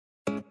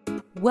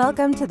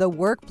Welcome to the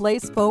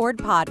Workplace Forward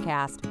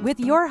podcast with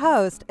your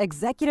host,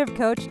 Executive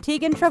Coach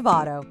Tegan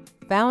Travato,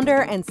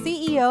 founder and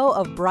CEO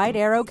of Bright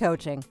Arrow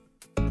Coaching.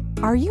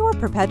 Are you a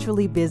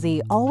perpetually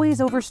busy, always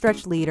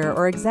overstretched leader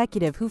or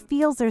executive who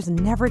feels there's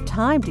never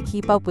time to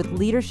keep up with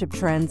leadership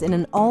trends in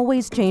an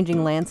always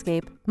changing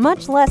landscape,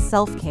 much less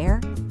self-care?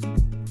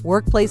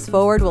 Workplace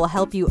Forward will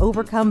help you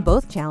overcome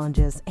both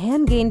challenges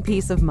and gain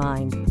peace of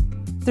mind.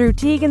 Through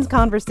Tegan's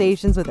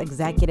conversations with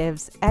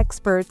executives,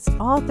 experts,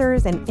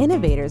 authors, and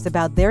innovators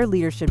about their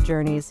leadership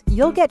journeys,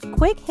 you'll get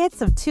quick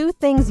hits of two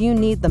things you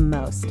need the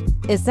most: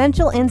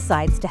 essential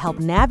insights to help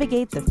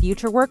navigate the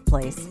future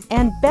workplace,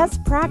 and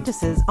best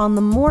practices on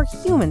the more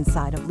human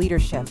side of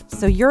leadership,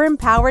 so you're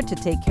empowered to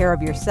take care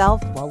of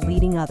yourself while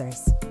leading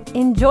others.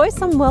 Enjoy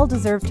some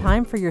well-deserved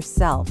time for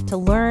yourself to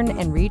learn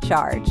and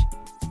recharge.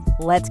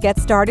 Let's get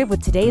started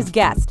with today's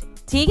guest.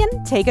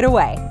 Tegan, take it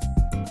away.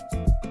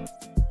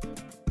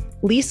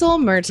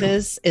 Liesel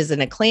Mertes is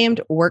an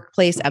acclaimed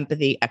workplace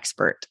empathy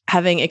expert.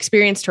 Having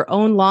experienced her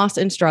own loss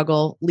and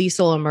struggle,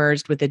 Liesel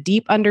emerged with a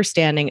deep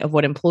understanding of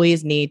what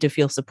employees need to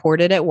feel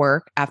supported at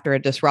work after a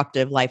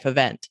disruptive life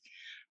event.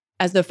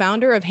 As the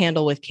founder of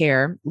Handle with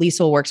Care,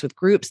 Liesel works with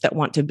groups that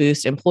want to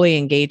boost employee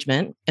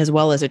engagement, as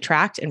well as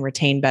attract and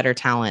retain better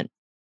talent.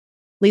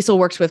 Liesel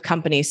works with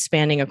companies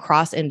spanning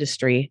across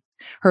industry.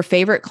 Her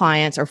favorite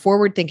clients are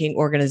forward-thinking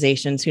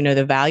organizations who know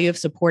the value of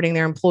supporting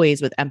their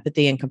employees with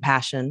empathy and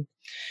compassion.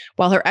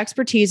 While her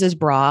expertise is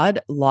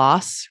broad,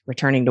 loss,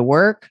 returning to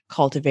work,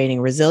 cultivating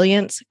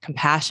resilience,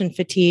 compassion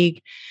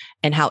fatigue,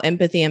 and how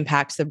empathy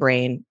impacts the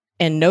brain,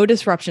 and no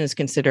disruption is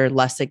considered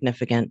less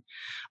significant.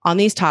 On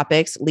these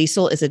topics,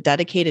 Liesel is a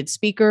dedicated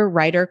speaker,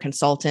 writer,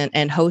 consultant,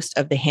 and host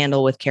of the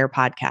Handle with Care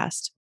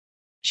podcast.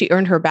 She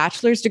earned her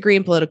bachelor's degree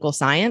in political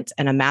science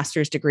and a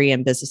master's degree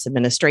in business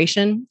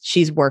administration.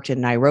 She's worked in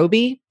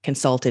Nairobi,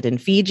 consulted in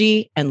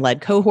Fiji, and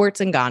led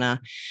cohorts in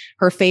Ghana.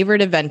 Her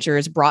favorite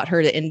adventures brought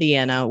her to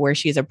Indiana, where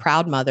she's a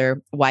proud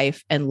mother,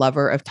 wife, and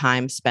lover of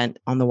time spent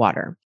on the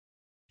water.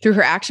 Through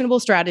her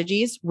actionable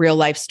strategies,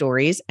 real-life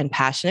stories, and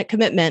passionate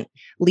commitment,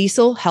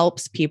 Liesel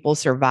helps people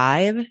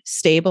survive,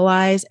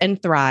 stabilize,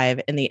 and thrive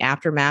in the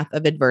aftermath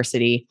of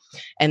adversity.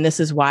 And this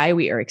is why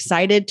we are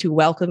excited to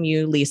welcome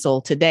you,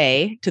 Liesel,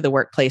 today to the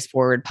Workplace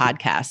Forward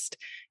podcast.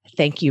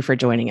 Thank you for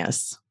joining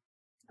us.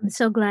 I'm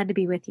so glad to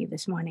be with you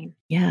this morning.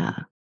 Yeah.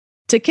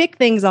 To kick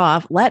things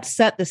off, let's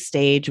set the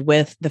stage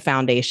with the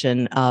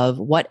foundation of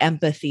what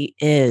empathy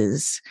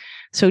is.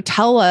 So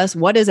tell us,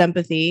 what is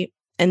empathy?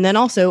 And then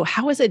also,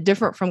 how is it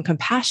different from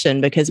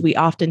compassion? Because we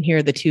often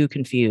hear the two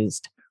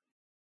confused.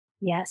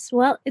 Yes.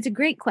 Well, it's a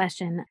great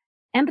question.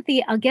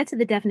 Empathy, I'll get to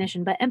the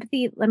definition, but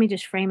empathy, let me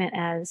just frame it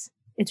as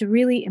it's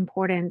really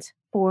important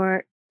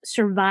for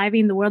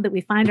surviving the world that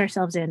we find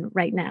ourselves in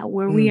right now,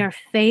 where we are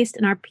faced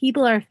and our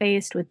people are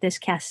faced with this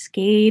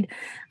cascade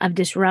of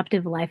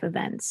disruptive life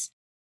events.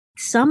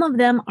 Some of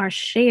them are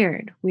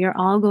shared. We are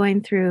all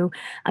going through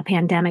a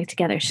pandemic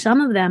together.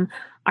 Some of them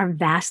are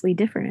vastly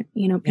different.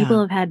 People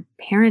have had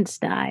parents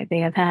die. They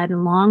have had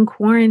long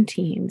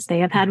quarantines. They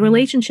have had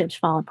relationships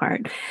fall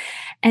apart.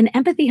 And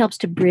empathy helps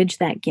to bridge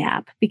that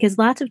gap, because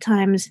lots of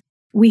times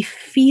we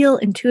feel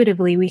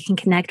intuitively we can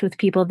connect with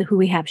people who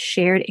we have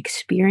shared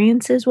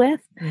experiences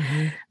with.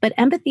 But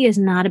empathy is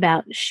not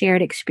about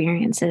shared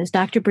experiences.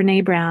 Dr.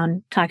 Brené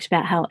Brown talks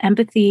about how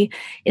empathy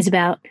is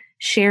about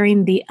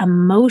sharing the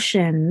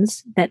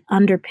emotions that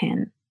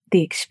underpin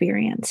the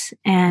experience.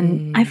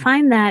 And I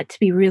find that to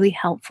be really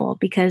helpful,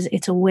 because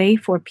it's a way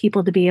for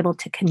people to be able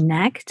to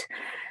connect.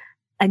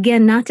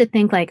 Again, not to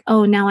think like,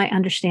 oh, now I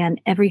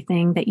understand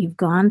everything that you've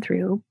gone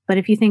through. But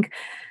if you think,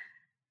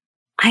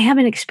 I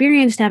haven't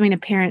experienced having a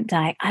parent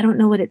die, I don't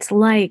know what it's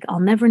like, I'll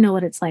never know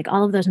what it's like.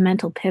 All of those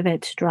mental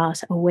pivots draw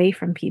us away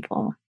from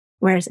people.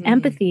 Whereas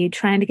empathy,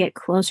 trying to get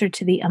closer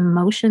to the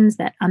emotions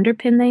that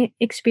underpin the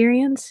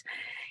experience,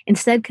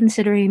 instead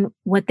considering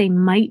what they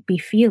might be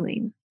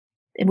feeling,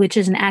 which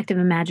is an act of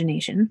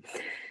imagination,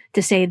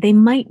 to say they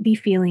might be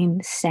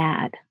feeling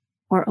sad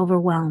or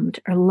overwhelmed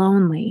or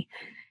lonely.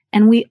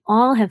 And we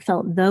all have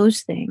felt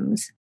those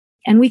things,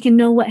 and we can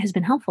know what has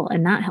been helpful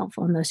and not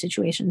helpful in those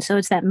situations. So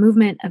it's that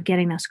movement of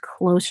getting us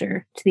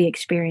closer to the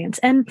experience.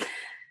 And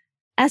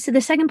as to the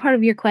second part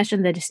of your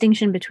question, the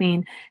distinction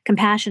between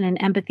compassion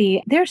and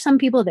empathy, there are some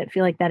people that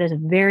feel like that is a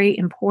very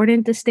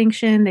important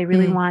distinction. They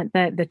really want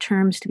the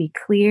terms to be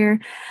clear.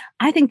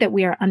 I think that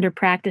we are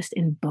under-practiced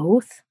in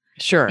both.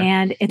 Sure.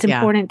 And it's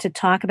important to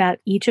talk about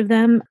each of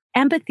them.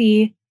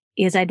 Empathy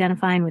is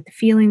identifying with the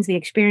feelings, the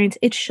experience.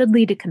 It should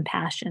lead to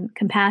compassion.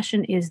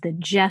 Compassion is the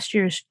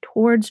gestures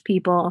towards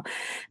people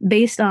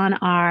based on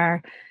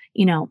our,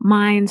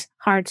 minds,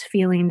 hearts,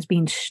 feelings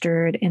being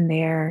stirred in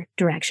their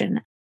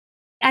direction.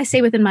 I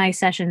say within my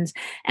sessions,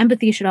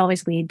 empathy should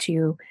always lead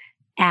to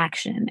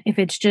action. If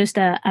it's just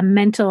a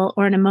mental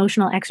or an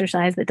emotional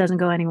exercise that doesn't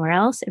go anywhere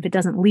else, if it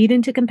doesn't lead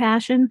into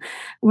compassion,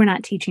 we're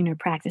not teaching or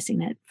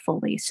practicing it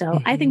fully.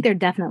 So I think they're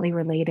definitely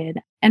related.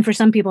 And for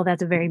some people,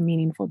 that's a very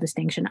meaningful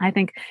distinction. I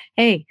think,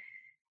 hey,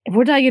 if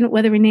we're talking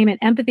whether we name it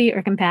empathy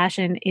or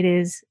compassion, it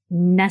is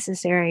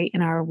necessary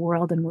in our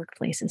world and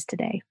workplaces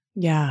today.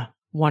 Yeah.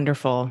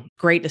 Wonderful.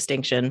 Great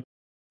distinction.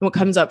 What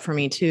comes up for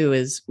me too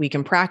is we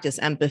can practice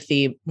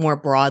empathy more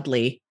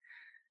broadly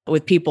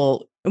with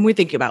people. When we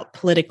think about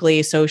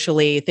politically,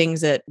 socially,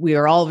 things that we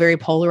are all very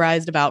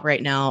polarized about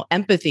right now,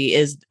 empathy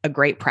is a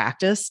great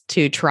practice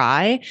to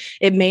try.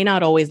 It may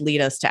not always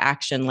lead us to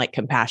action like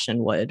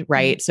compassion would,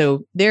 right?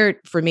 So there,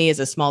 for me, is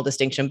a small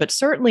distinction, but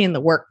certainly in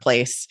the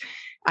workplace,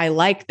 I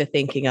like the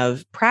thinking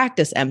of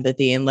practice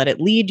empathy and let it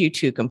lead you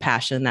to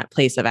compassion, that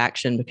place of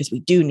action, because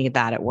we do need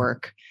that at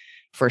work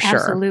for sure.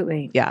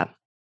 Absolutely. Yeah.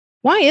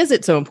 Why is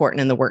it so important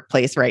in the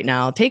workplace right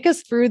now? Take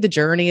us through the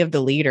journey of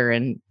the leader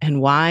and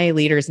why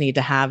leaders need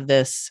to have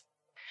this.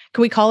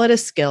 Can we call it a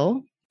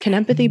skill? Can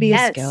empathy be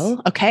a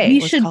skill? Okay, We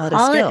let's should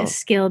call it a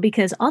skill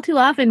because all too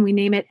often we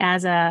name it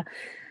as a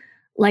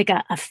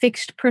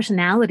fixed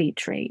personality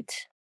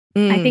trait.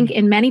 I think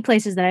in many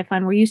places that I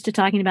find we're used to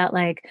talking about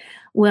like,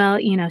 well,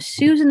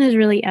 Susan is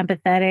really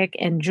empathetic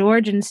and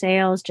George in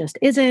sales just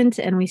isn't.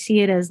 And we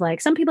see it as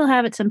like some people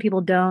have it, some people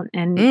don't.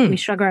 And we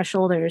shrug our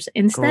shoulders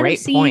instead of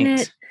seeing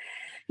it.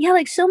 Yeah,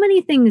 like so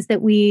many things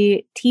that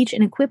we teach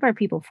and equip our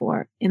people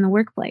for in the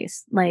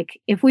workplace. Like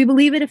if we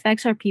believe it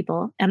affects our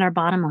people and our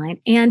bottom line,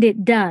 and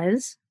it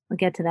does, we'll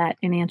get to that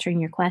in answering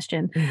your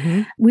question,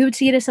 we would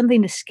see it as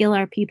something to skill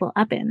our people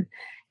up in,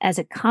 as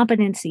a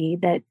competency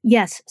that,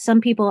 yes, some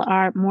people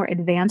are more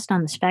advanced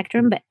on the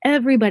spectrum, but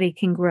everybody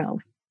can grow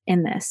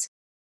in this.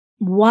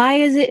 Why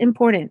is it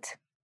important?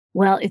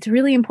 Well, it's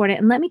really important.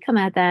 And let me come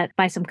at that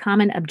by some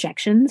common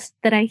objections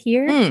that I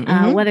hear,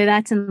 whether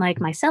that's in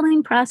like my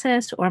selling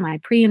process or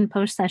my pre and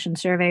post session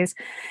surveys.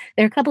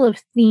 There are a couple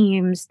of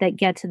themes that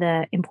get to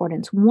the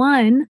importance.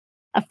 One,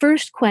 a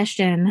first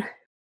question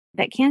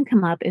that can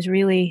come up is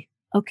really,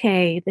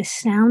 okay, this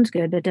sounds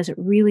good, but does it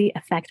really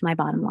affect my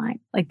bottom line?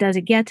 Like, does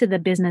it get to the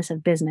business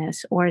of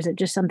business, or is it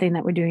just something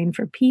that we're doing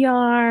for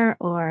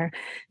PR or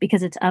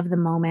because it's of the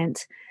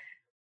moment?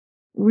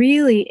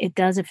 Really, it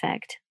does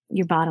affect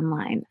your bottom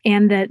line.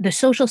 And the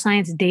social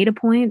science data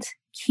points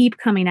keep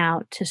coming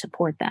out to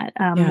support that.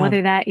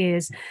 Whether that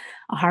is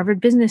a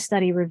Harvard Business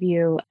Study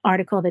review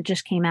article that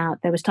just came out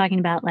that was talking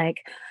about like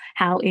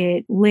how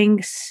it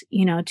links,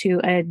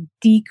 to a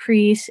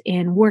decrease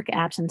in work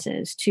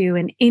absences, to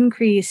an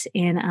increase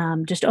in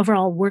just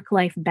overall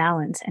work-life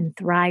balance and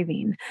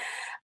thriving.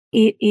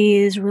 It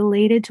is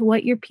related to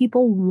what your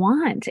people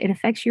want. It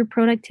affects your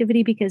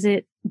productivity because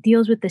it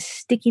deals with the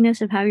stickiness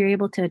of how you're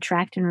able to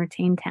attract and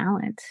retain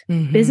talent.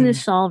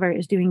 Business Solver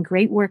is doing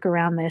great work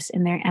around this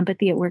in their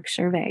Empathy at Work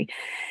survey.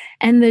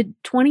 And the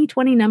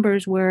 2020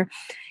 numbers were,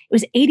 it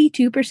was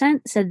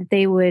 82% said that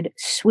they would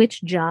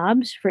switch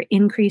jobs for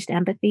increased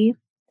empathy.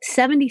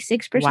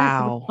 76%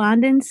 of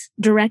respondents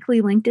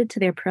directly linked it to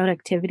their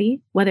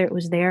productivity, whether it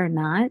was there or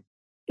not.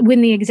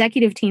 When the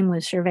executive team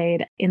was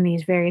surveyed in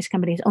these various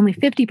companies, only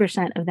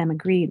 50% of them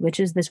agreed, which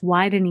is this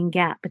widening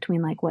gap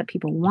between like what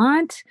people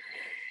want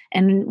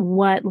and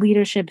what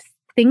leadership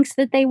thinks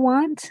that they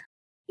want.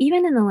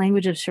 Even in the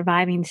language of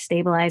surviving,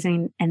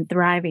 stabilizing, and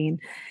thriving,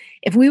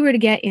 if we were to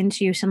get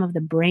into some of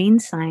the brain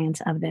science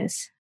of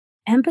this,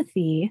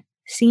 empathy,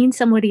 seeing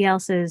somebody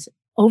else's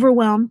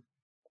overwhelm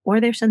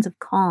or their sense of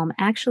calm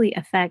actually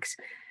affects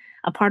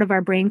a part of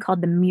our brain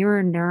called the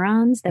mirror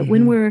neurons that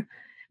when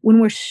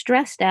we're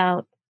stressed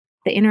out,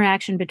 the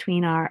interaction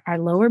between our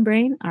lower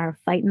brain, our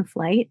fight and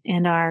flight,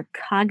 and our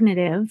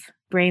cognitive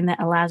brain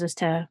that allows us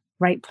to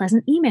write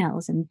pleasant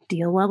emails and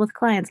deal well with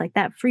clients, like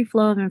that free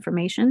flow of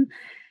information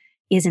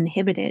is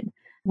inhibited.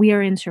 We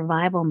are in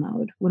survival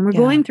mode when we're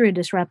going through a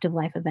disruptive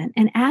life event.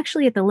 And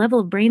actually at the level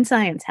of brain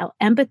science, how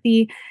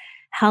empathy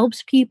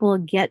helps people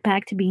get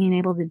back to being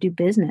able to do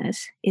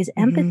business is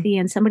empathy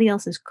and somebody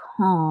else's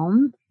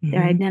calm,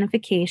 their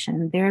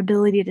identification, their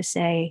ability to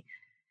say,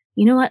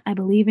 you know what, I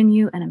believe in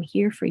you and I'm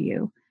here for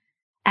you,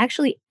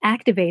 actually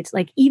activates,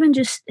 like even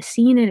just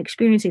seeing and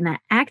experiencing that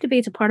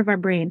activates a part of our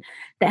brain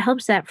that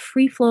helps that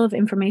free flow of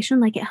information.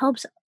 Like it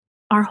helps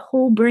our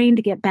whole brain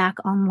to get back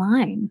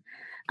online.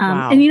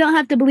 And you don't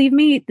have to believe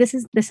me. This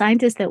is the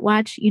scientists that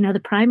watch,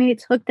 the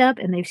primates hooked up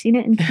and they've seen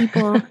it in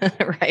people.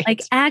 Right.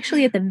 Like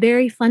actually at the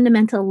very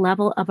fundamental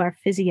level of our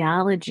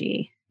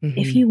physiology,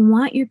 if you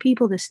want your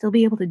people to still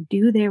be able to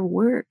do their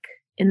work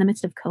in the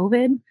midst of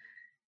COVID,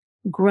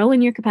 grow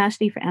in your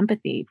capacity for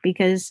empathy,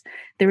 because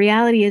the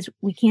reality is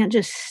we can't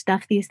just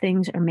stuff these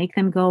things or make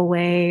them go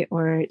away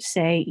or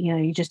say,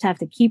 you just have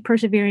to keep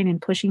persevering and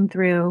pushing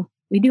through.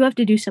 We do have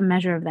to do some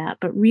measure of that.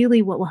 But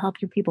really what will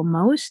help your people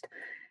most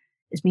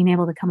is being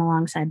able to come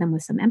alongside them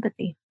with some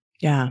empathy.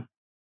 Yeah.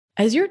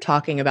 As you're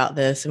talking about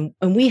this, and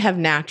we have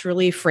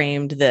naturally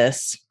framed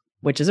this,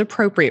 which is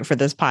appropriate for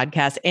this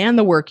podcast and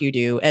the work you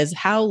do, as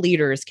how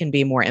leaders can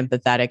be more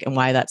empathetic and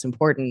why that's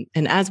important.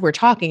 And as we're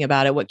talking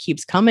about it, what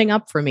keeps coming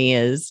up for me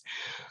is,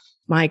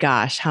 my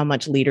gosh, how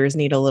much leaders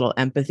need a little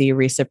empathy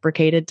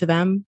reciprocated to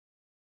them.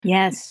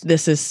 Yes.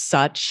 This is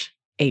such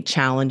a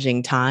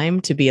challenging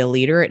time to be a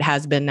leader. It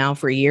has been now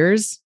for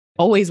years,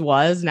 always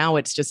was. Now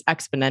it's just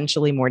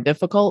exponentially more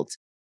difficult.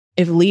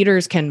 If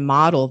leaders can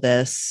model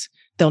this,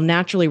 they'll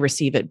naturally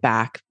receive it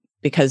back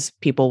because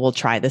people will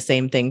try the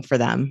same thing for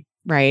them.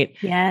 right?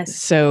 Yes.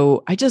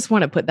 So I just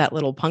want to put that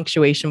little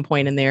punctuation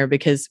point in there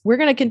because we're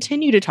going to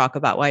continue to talk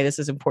about why this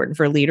is important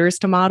for leaders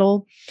to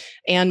model.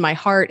 And my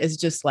heart is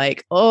just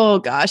like, oh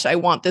gosh, I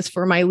want this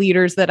for my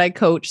leaders that I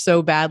coach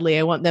so badly.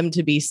 I want them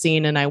to be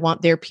seen and I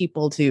want their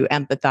people to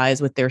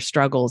empathize with their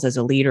struggles as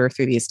a leader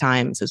through these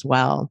times as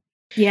well.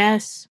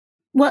 Yes.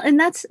 Well, and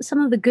that's some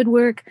of the good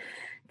work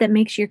that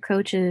makes your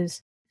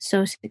coaches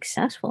so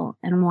successful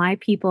and why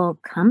people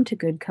come to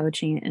good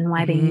coaching and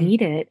why they need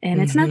it.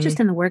 And it's not just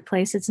in the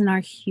workplace, it's in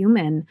our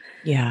human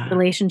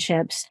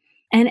relationships.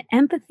 And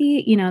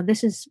empathy,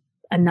 this is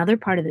another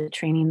part of the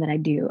training that I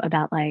do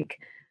about like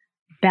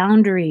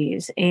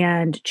boundaries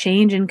and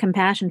change and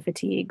compassion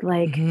fatigue.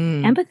 Like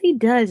empathy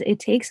it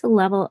takes a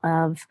level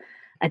of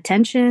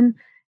attention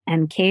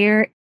and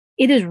care.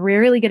 It is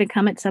rarely going to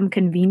come at some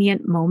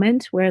convenient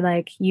moment where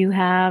like you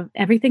have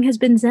everything has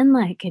been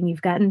Zen-like and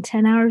you've gotten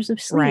 10 hours of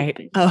sleep.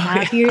 Right. You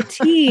have your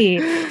tea.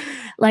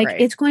 Like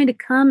it's going to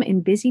come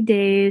in busy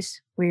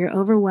days where you're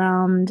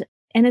overwhelmed.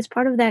 And it's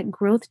part of that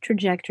growth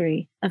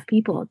trajectory of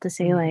people to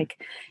say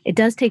like, it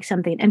does take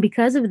something. And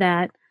because of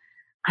that,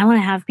 I want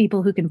to have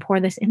people who can pour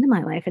this into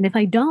my life. And if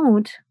I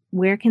don't,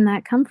 where can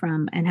that come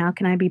from? And how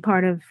can I be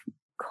part of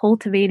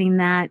cultivating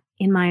that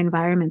in my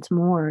environments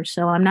more?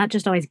 So I'm not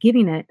just always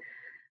giving it,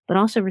 but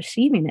also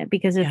receiving it.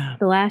 Because if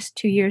the last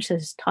 2 years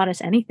has taught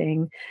us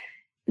anything,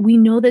 we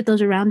know that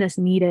those around us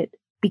need it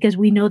because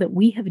we know that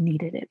we have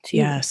needed it too.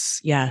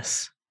 Yes.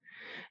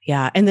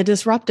 Yeah. And the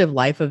disruptive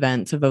life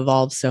events have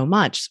evolved so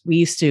much. We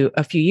used to,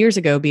 a few years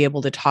ago, be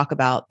able to talk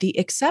about the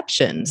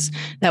exceptions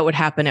that would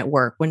happen at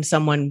work when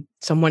someone's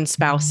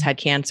spouse had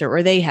cancer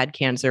or they had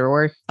cancer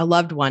or a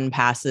loved one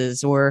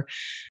passes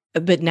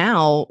but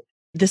now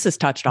this has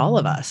touched all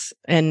of us.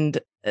 And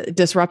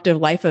disruptive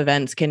life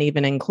events can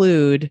even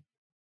include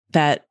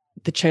that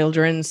the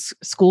children's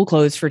school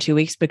closed for 2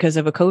 weeks because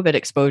of a COVID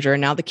exposure. And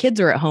now the kids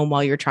are at home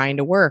while you're trying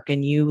to work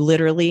and you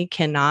literally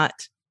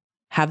cannot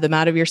have them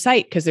out of your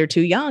sight because they're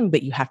too young,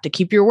 but you have to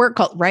keep your work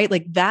called, right?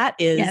 Like that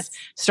is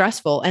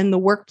stressful. And the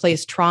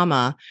workplace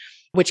trauma,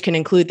 which can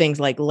include things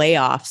like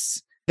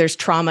layoffs. There's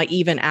trauma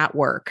even at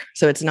work.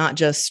 So it's not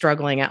just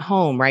struggling at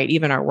home, right?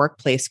 Even our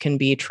workplace can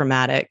be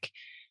traumatic,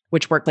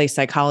 which workplace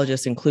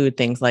psychologists include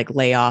things like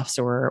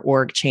layoffs or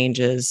org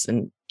changes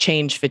and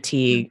change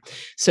fatigue.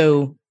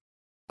 So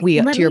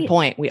to your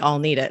point, we all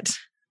need it.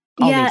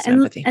 All need some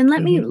empathy. And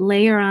let me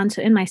layer on.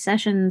 So in my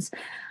sessions,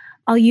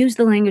 I'll use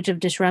the language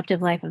of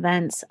disruptive life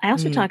events. I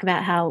also talk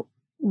about how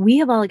we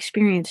have all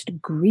experienced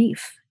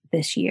grief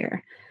this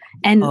year.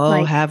 And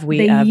have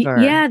we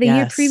ever? Yeah, the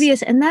year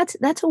previous. And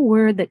that's a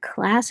word that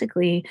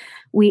classically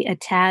we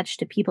attach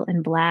to people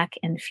in Black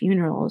and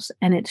funerals.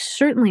 And it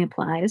certainly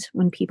applies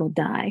when people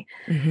die.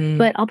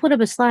 But I'll put up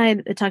a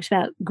slide that talks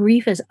about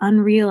grief as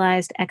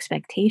unrealized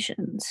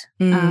expectations.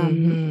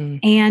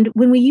 And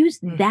when we use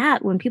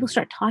that, when people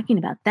start talking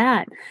about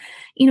that,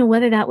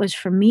 whether that was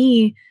for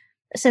me,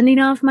 sending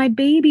off my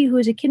baby who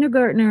was a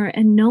kindergartner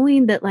and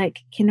knowing that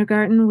like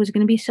kindergarten was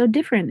going to be so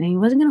different and he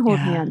wasn't going to hold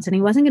hands and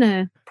he wasn't going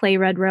to play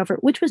Red Rover,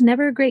 which was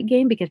never a great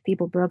game because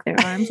people broke their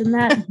arms in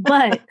that.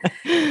 But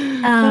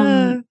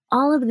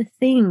all of the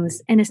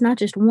things, and it's not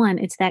just one,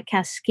 it's that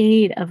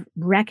cascade of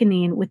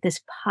reckoning with this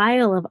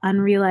pile of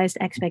unrealized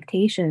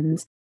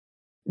expectations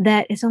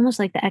that it's almost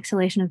like the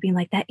exhalation of being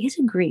like, that is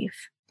a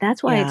grief.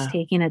 That's why it's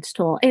taking its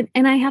toll.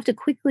 And I have to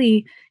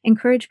quickly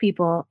encourage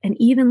people and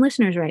even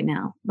listeners right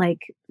now, like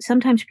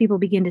sometimes people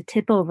begin to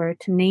tip over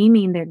to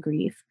naming their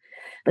grief,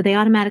 but they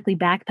automatically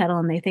backpedal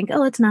and they think,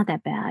 oh, it's not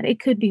that bad. It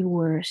could be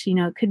worse.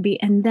 It could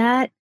be. And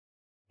that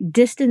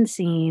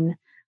distancing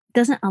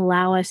doesn't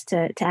allow us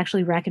to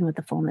actually reckon with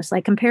the fullness.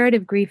 Like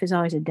comparative grief is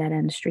always a dead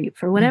end street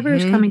for whatever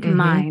is coming to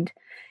mind.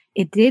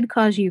 It did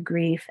cause you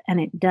grief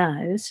and it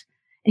does.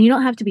 And you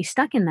don't have to be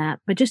stuck in that,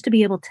 but just to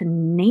be able to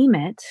name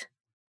it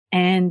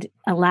and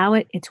allow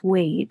it its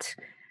weight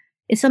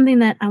is something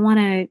that I want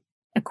to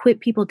equip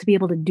people to be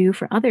able to do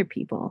for other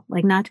people.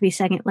 Like not to be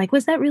second, like,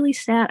 was that really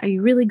sad? Are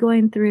you really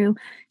going through?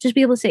 Just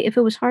be able to say, if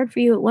it was hard for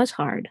you, it was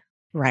hard.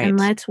 Right. And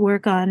let's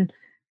work on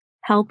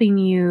helping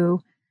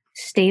you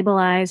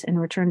stabilize and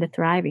return to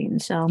thriving.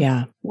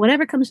 So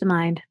whatever comes to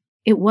mind,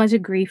 it was a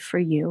grief for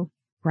you.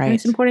 Right. And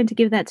it's important to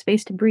give that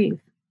space to breathe.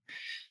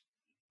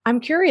 I'm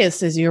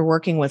curious, as you're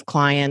working with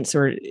clients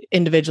or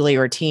individually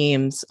or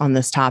teams on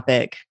this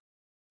topic,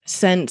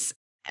 since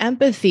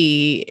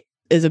empathy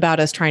is about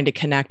us trying to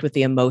connect with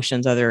the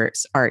emotions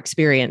others are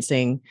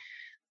experiencing,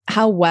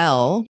 how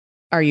well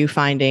are you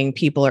finding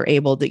people are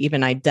able to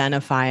even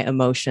identify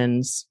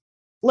emotions?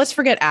 Let's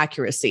forget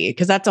accuracy,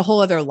 because that's a whole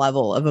other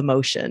level of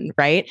emotion,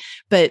 right?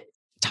 But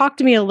talk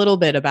to me a little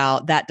bit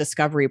about that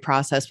discovery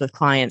process with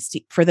clients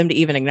for them to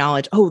even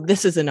acknowledge, oh,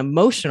 this is an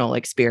emotional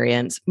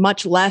experience,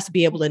 much less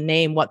be able to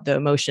name what the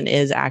emotion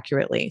is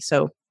accurately.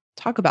 So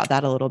talk about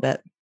that a little bit.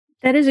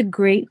 That is a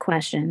great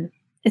question.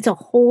 It's a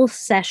whole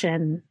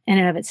session in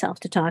and of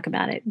itself to talk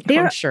about it.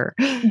 I'm sure.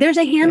 There's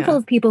a handful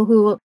of people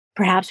who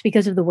perhaps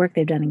because of the work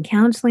they've done in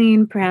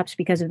counseling, perhaps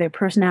because of their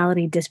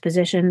personality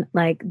disposition,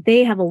 like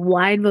they have a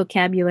wide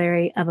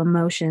vocabulary of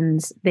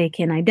emotions. They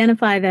can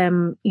identify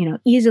them,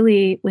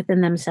 easily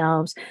within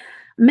themselves.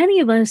 Many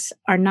of us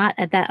are not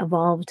at that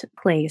evolved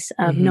place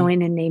of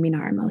knowing and naming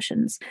our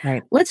emotions.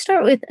 Right. Let's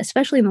start with,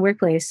 especially in the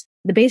workplace,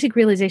 the basic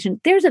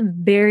realization there's a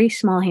very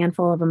small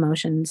handful of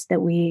emotions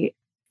that we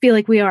feel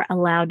like we are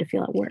allowed to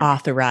feel at work.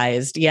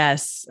 Authorized.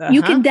 Yes.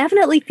 You can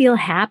definitely feel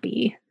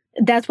happy.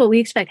 That's what we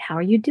expect. How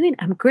are you doing?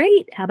 I'm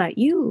great. How about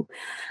you?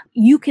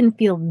 You can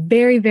feel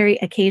very, very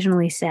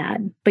occasionally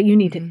sad, but you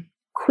need to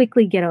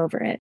quickly get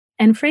over it.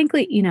 And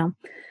frankly,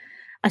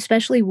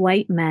 especially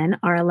white men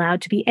are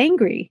allowed to be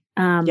angry.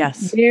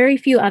 Yes. Very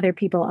few other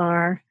people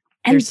are.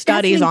 And there's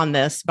studies on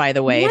this, by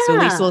the way. Yeah. So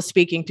Liesel is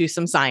speaking to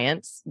some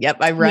science. Yep.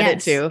 I read it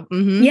too.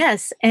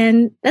 Yes.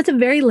 And that's a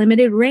very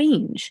limited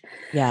range.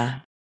 Yeah.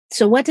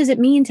 So what does it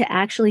mean to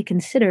actually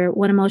consider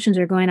what emotions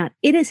are going on?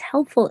 It is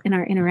helpful in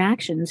our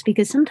interactions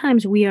because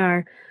sometimes we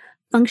are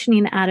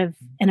functioning out of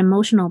an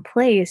emotional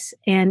place.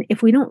 And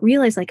if we don't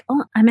realize like,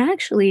 oh, I'm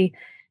actually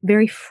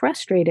very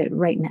frustrated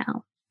right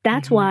now.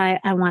 That's why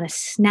I want to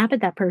snap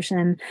at that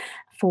person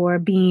for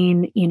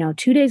being,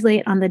 2 days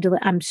late on the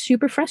I'm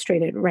super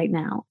frustrated right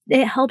now.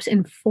 It helps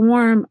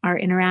inform our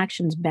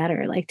interactions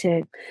better, like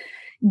to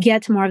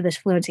get to more of this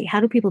fluency. How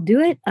do people do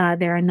it?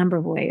 There are a number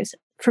of ways.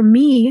 For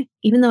me,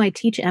 even though I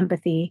teach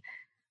empathy,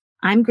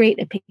 I'm great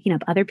at picking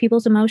up other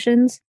people's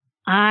emotions.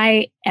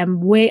 I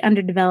am way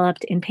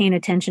underdeveloped in paying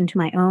attention to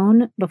my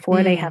own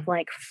before they have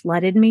like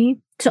flooded me.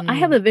 So I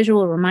have a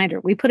visual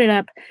reminder. We put it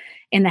up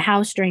in the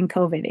house during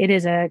COVID. It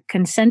is a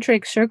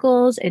concentric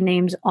circles. It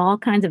names all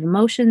kinds of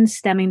emotions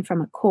stemming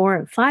from a core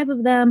of 5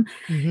 of them.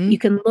 You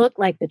can look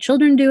like the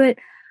children do it.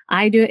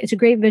 I do it. It's a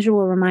great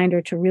visual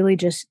reminder to really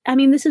this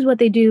is what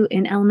they do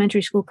in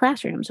elementary school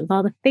classrooms with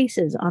all the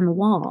faces on the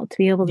wall to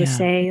be able to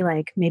say,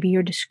 like, maybe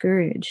you're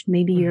discouraged,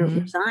 maybe you're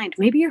resigned,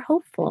 maybe you're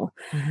hopeful.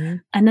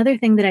 Another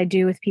thing that I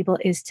do with people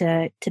is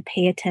to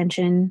pay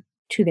attention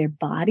to their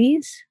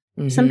bodies.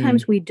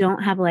 Sometimes we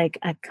don't have like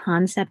a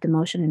concept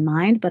emotion in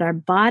mind, but our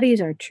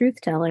bodies are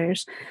truth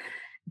tellers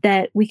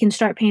that we can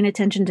start paying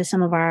attention to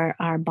some of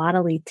our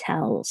bodily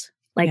tells.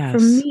 Like for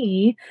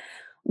me,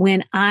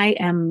 when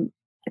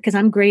because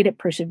I'm great at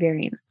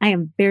persevering. I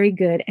am very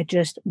good at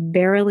just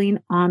barreling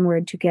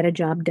onward to get a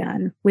job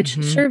done, which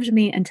serves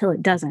me until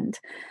it doesn't.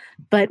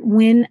 But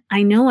when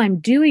I know I'm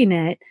doing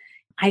it,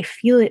 I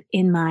feel it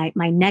in my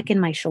neck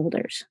and my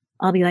shoulders.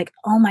 I'll be like,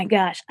 oh my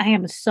gosh, I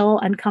am so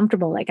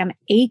uncomfortable. Like I'm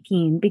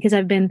aching because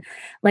I've been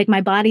like,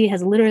 my body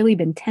has literally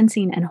been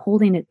tensing and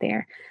holding it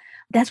there.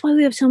 That's why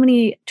we have so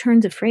many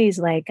turns of phrase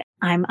like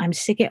I'm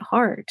sick at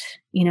heart.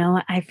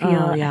 I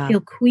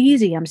feel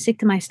queasy. I'm sick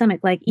to my stomach.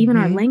 Like even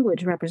our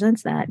language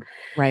represents that.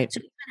 Right. So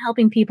even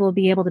helping people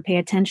be able to pay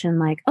attention,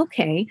 like,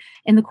 okay,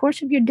 in the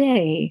course of your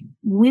day,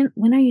 when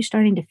are you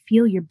starting to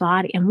feel your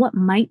body and what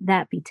might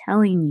that be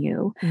telling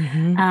you?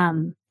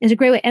 Is a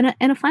great way.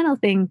 And a final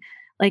thing,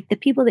 like the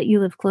people that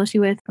you live closely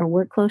with or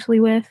work closely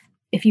with,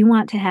 if you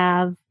want to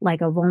have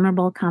like a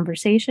vulnerable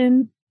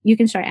conversation, you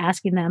can start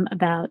asking them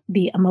about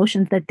the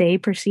emotions that they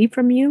perceive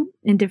from you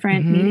in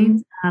different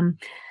meetings.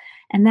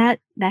 And that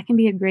can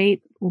be a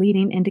great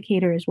leading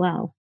indicator as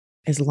well.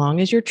 As long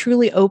as you're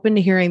truly open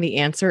to hearing the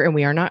answer and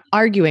we are not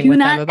arguing with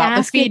them about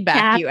the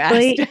feedback you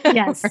asked.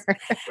 Yes.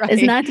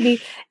 It's not to be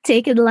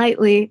taken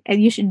lightly,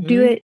 and you should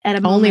do it at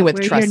a moment only with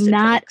where trusted you're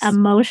not folks.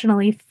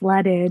 Emotionally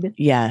flooded.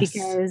 Yes.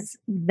 Because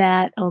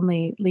that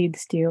only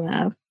leads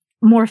to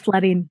more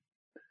flooding.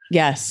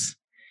 Yes.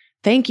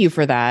 Thank you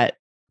for that.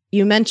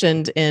 You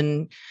mentioned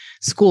in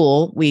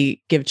school, we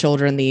give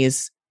children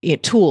these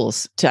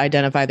tools to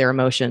identify their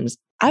emotions.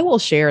 I will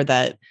share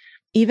that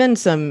even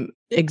some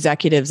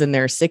executives in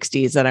their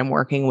 60s that I'm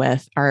working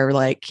with are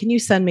like, can you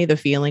send me the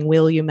feeling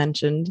wheel you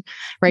mentioned?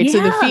 Right. Yeah.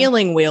 So the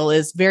feeling wheel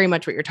is very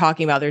much what you're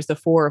talking about. There's the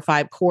 4 or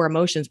 5 core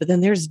emotions, but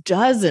then there's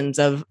dozens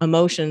of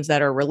emotions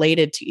that are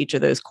related to each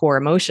of those core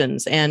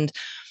emotions. And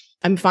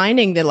I'm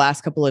finding the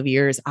last couple of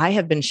years, I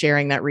have been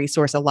sharing that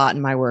resource a lot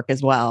in my work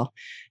as well.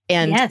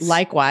 And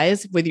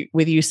likewise, with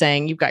you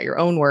saying you've got your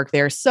own work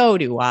there, so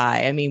do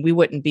I. I mean, we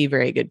wouldn't be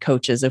very good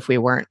coaches if we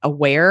weren't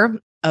aware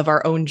of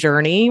our own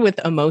journey with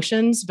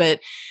emotions. But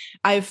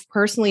I've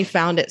personally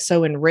found it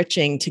so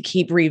enriching to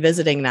keep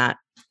revisiting that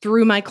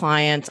through my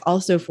clients,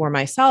 also for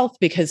myself,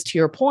 because to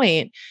your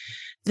point,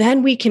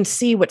 then we can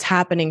see what's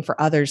happening for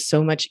others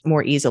so much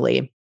more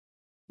easily.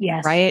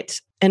 Yes. Right.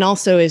 And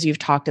also, as you've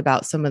talked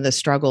about some of the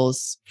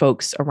struggles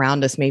folks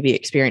around us may be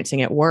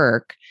experiencing at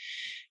work,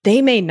 they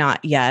may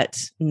not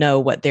yet know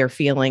what they're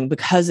feeling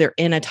because they're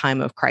in a time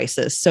of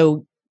crisis.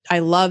 So I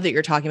love that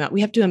you're talking about,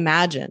 we have to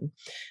imagine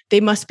they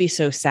must be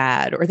so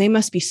sad or they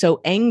must be so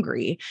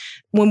angry.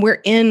 When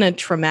we're in a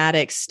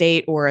traumatic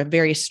state or a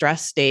very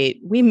stressed state,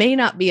 we may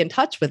not be in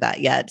touch with that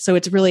yet. So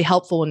it's really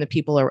helpful when the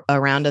people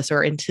around us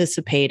are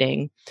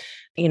anticipating,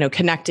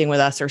 connecting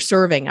with us or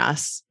serving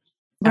us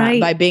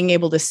by being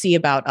able to see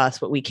about us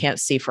what we can't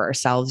see for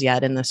ourselves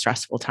yet in the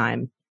stressful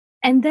time.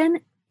 And then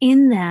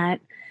in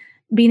that,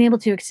 being able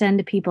to extend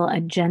to people a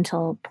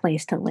gentle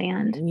place to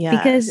land.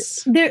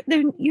 Because Yes.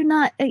 you're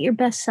not at your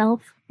best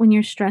self when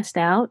you're stressed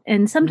out.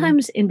 And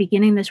sometimes in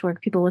beginning this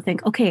work, people will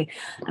think, okay,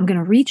 I'm going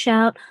to reach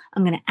out.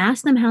 I'm going to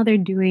ask them how they're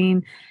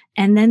doing.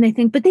 And then they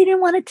think, but they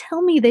didn't want to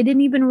tell me. They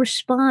didn't even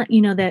respond.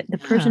 You know, that the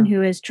person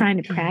who is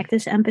trying to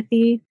practice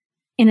empathy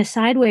in a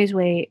sideways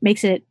way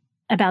makes it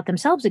about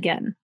themselves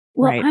again.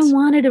 Well, Right. I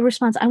wanted a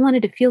response. I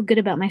wanted to feel good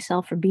about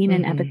myself for being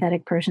an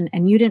empathetic person,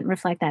 and you didn't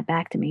reflect that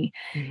back to me.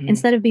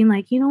 Instead of being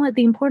like, you know what,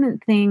 the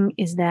important thing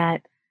is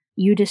that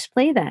you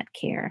display that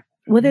care,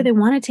 whether they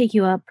want to take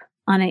you up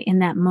on it in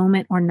that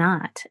moment or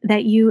not,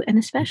 that you, and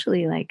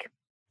especially like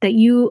that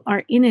you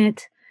are in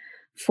it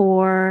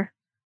for,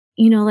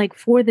 you know, like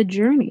for the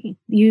journey.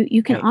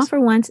 You can Right. offer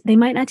once, they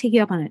might not take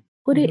you up on it.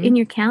 Put it in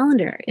your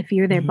calendar if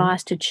you're their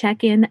boss to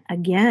check in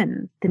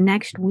again the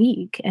next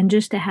week and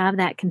just to have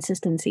that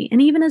consistency.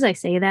 And even as I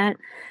say that,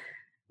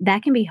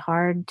 that can be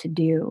hard to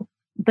do.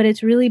 But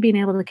it's really being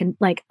able to,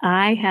 like,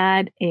 I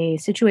had a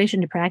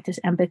situation to practice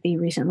empathy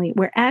recently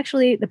where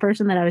actually the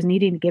person that I was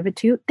needing to give it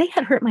to, they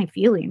had hurt my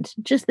feelings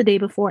just the day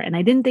before. And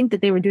I didn't think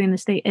that they were doing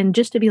this thing. And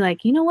just to be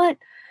like, you know what?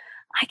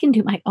 I can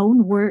do my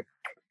own work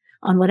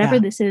on whatever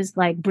this is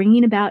like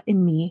bringing about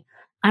in me.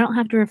 I don't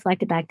have to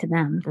reflect it back to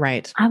them.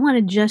 Right. I want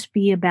to just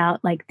be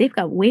about like, they've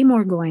got way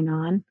more going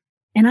on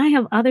and I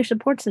have other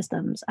support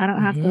systems. I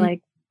don't have to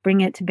like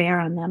bring it to bear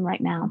on them right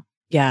now.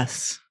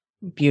 Yes.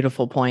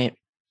 Beautiful point.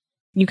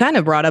 You kind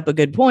of brought up a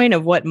good point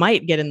of what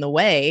might get in the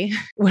way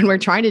when we're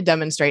trying to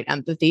demonstrate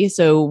empathy.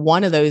 So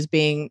one of those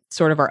being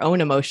sort of our own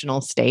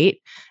emotional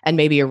state and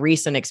maybe a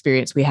recent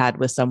experience we had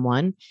with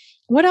someone.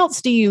 What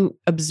else do you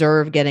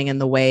observe getting in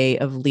the way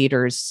of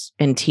leaders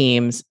and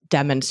teams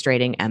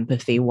demonstrating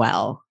empathy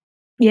well?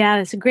 Yeah,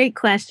 that's a great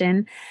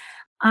question.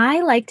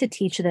 I like to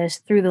teach this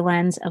through the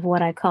lens of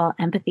what I call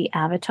empathy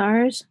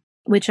avatars,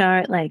 which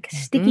are like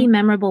sticky,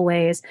 memorable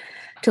ways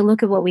to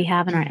look at what we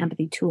have in our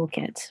empathy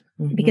toolkits.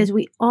 Because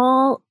we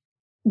all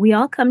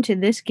come to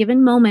this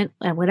given moment,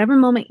 at whatever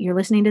moment you're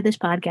listening to this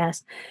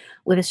podcast,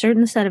 with a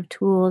certain set of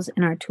tools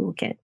in our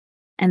toolkit.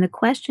 And the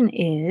question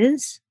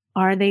is,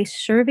 are they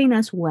serving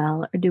us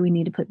well, or do we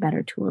need to put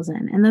better tools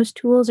in? And those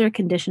tools are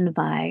conditioned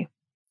by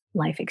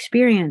life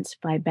experience,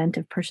 by bent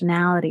of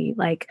personality.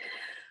 Like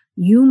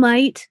you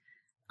might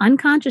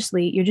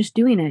unconsciously, you're just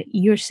doing it.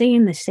 You're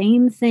saying the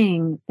same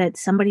thing that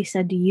somebody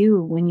said to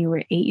you when you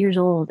were 8 years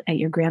old at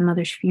your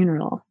grandmother's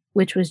funeral,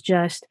 which was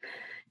just,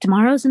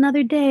 tomorrow's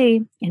another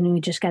day and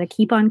we just got to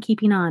keep on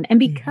keeping on. And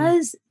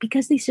because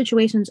these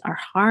situations are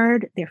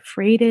hard, they're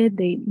freighted,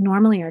 they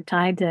normally are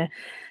tied to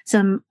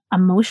some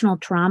emotional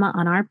trauma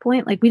on our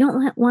point, like we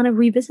don't want to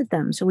revisit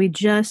them. So we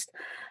just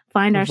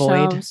find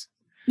ourselves,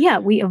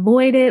 we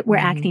avoid it. We're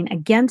acting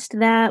against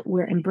that.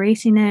 We're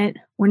embracing it.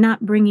 We're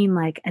not bringing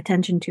like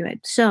attention to it.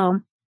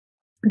 So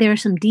there are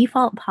some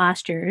default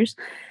postures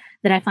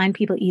that I find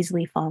people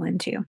easily fall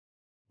into.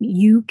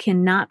 You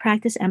cannot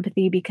practice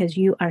empathy because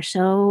you are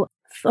so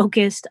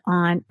focused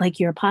on, like,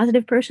 you're a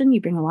positive person.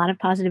 You bring a lot of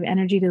positive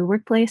energy to the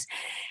workplace,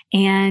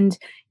 and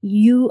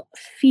you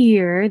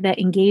fear that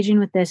engaging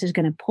with this is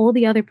going to pull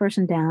the other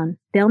person down.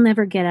 They'll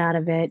never get out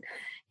of it.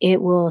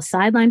 It will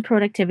sideline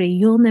productivity.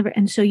 You'll never.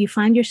 And so you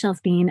find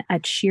yourself being a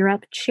cheer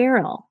up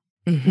Cheryl,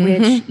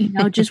 which, you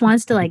know, just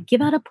wants to like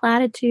give out a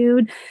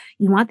platitude.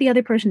 You want the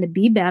other person to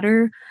be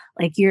better.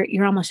 Like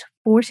you're almost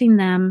forcing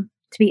them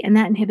to be, and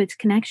that inhibits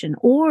connection.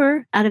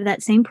 Or out of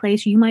that same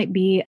place, you might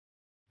be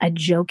a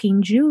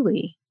joking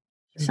Julie,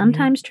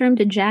 sometimes termed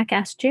a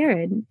jackass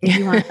Jared, if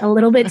you want a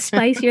little bit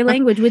spicier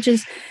language, which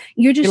is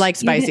you like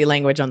spicy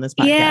language on this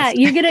podcast. Yeah,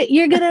 you're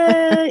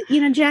gonna,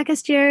 you know,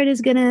 jackass Jared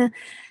is gonna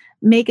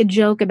make a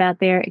joke about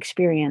their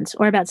experience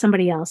or about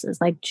somebody else's.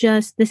 Like,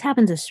 just this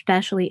happens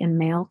especially in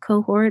male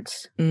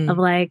cohorts of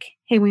like,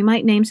 hey, we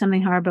might name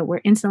something hard, but we're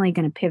instantly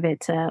going to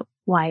pivot to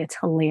why it's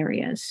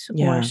hilarious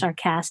or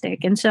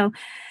sarcastic. And so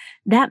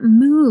that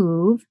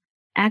move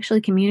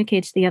actually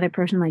communicates to the other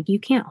person, like, you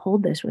can't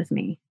hold this with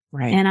me.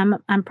 Right. And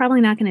I'm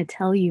probably not going to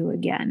tell you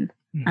again.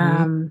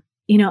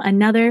 You know,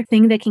 another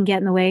thing that can get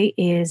in the way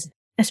is,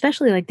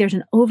 especially like there's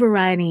an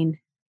overriding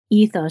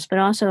ethos, but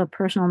also a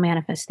personal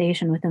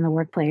manifestation within the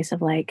workplace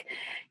of like,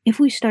 if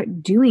we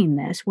start doing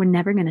this, we're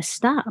never going to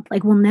stop.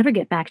 Like, we'll never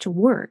get back to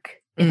work.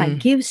 If I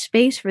give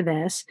space for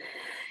this,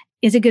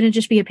 is it going to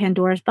just be a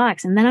Pandora's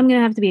box? And then I'm going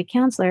to have to be a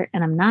counselor,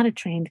 and I'm not a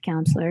trained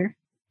counselor.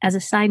 As a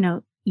side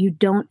note, you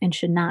don't and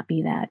should not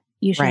be that.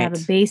 You should have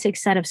a basic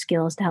set of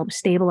skills to help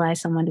stabilize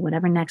someone to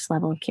whatever next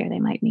level of care they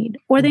might need,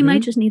 or they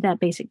might just need that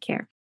basic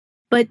care.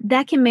 But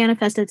that can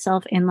manifest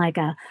itself in like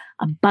a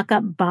buck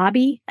up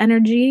Bobby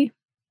energy.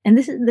 And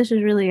this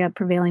is really a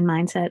prevailing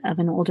mindset of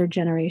an older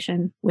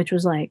generation, which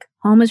was like,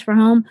 home is for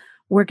home,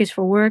 work is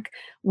for work.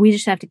 We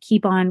just have to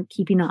keep on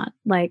keeping on.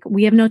 Like,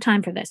 we have no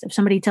time for this. If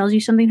somebody tells you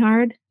something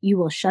hard, you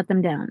will shut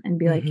them down and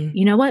be like,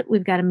 you know what,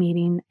 we've got a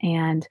meeting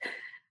and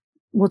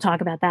we'll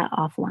talk about that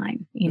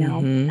offline, you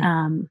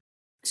know?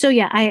 So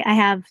yeah, I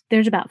have,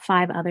 there's about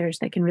 5 others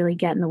that can really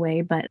get in the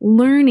way, but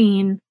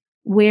learning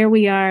where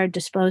we are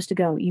disposed to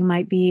go. You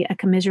might be a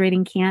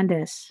commiserating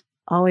Candace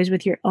always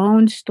with your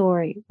own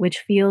story, which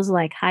feels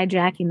like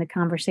hijacking the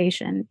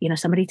conversation.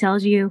 Somebody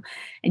tells you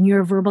and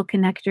you're a verbal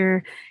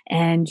connector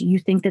and you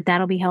think that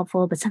that'll be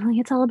helpful, but suddenly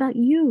it's all about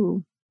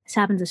you. This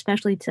happens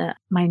especially to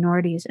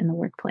minorities in the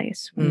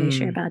workplace when they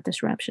share about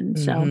disruption.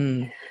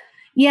 So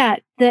yeah,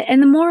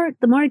 the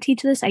more I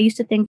teach this, I used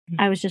to think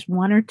I was just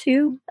one or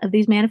two of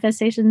these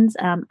manifestations.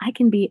 I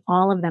can be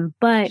all of them,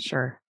 but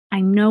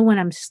I know when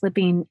I'm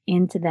slipping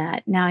into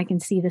that. Now I can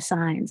see the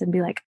signs and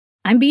be like,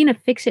 I'm being a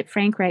fix-it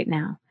Frank right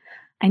now.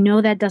 I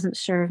know that doesn't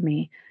serve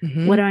me.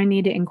 What do I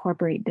need to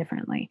incorporate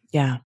differently?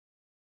 Yeah.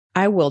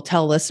 I will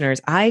tell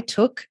listeners, I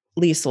took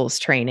Liesel's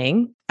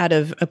training out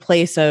of a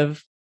place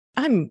of,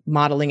 I'm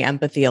modeling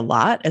empathy a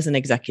lot as an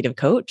executive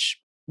coach.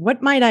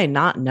 What might I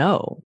not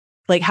know?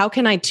 Like, how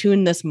can I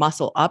tune this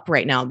muscle up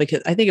right now?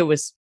 Because I think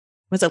was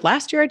it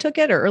last year I took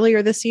it or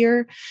earlier this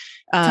year?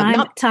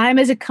 Time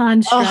is a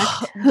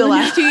construct. The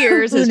last 2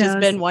 years has just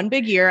been one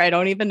big year. I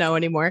don't even know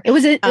anymore. It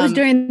was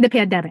during the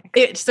pandemic.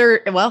 It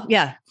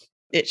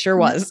sure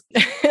was.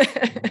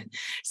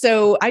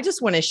 So I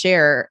just want to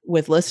share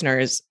with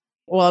listeners,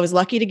 I was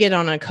lucky to get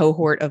on a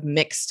cohort of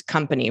mixed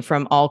company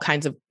from all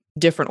kinds of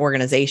different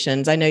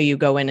organizations. I know you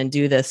go in and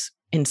do this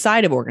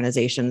inside of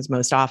organizations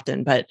most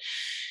often, but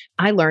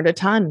I learned a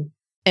ton.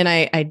 And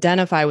I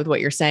identify with what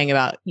you're saying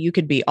about you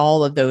could be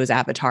all of those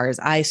avatars.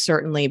 I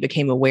certainly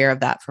became aware of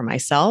that for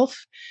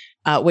myself,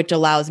 which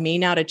allows me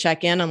now to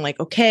check in. I'm like,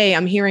 okay,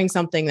 I'm hearing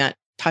something that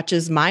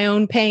touches my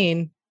own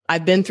pain.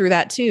 I've been through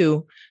that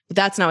too, but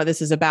that's not what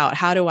this is about.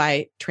 How do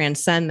I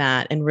transcend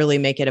that and really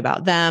make it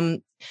about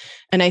them?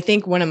 And I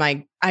think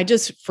I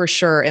just for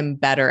sure am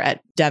better at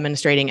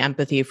demonstrating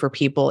empathy for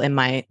people in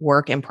my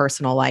work and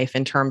personal life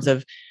in terms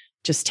of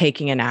just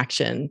taking an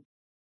action.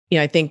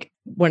 I think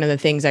one of the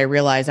things I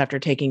realized after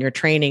taking your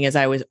training is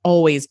I was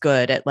always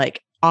good at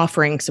like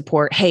offering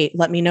support. Hey,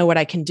 let me know what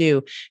I can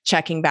do.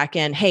 Checking back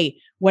in. Hey,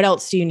 what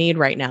else do you need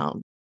right now?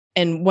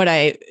 And what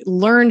I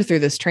learned through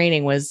this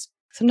training was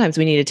sometimes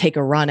we need to take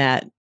a run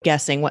at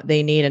guessing what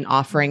they need and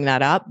offering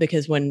that up,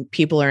 because when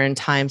people are in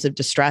times of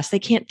distress, they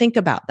can't think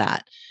about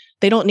that.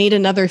 They don't need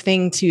another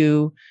thing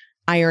to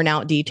iron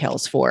out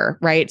details for,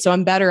 right? So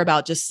I'm better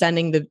about just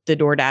sending the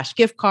DoorDash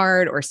gift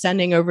card or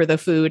sending over the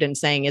food and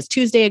saying, is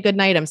Tuesday a good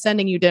night? I'm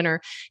sending you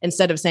dinner,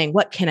 instead of saying,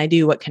 what can I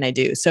do? What can I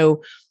do?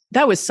 So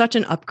that was such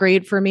an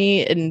upgrade for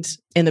me and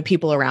the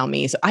people around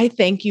me. So I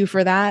thank you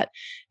for that.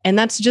 And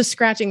that's just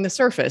scratching the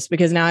surface,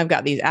 because now I've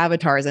got these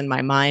avatars in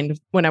my mind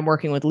when I'm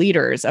working with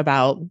leaders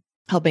about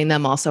helping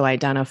them also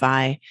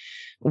identify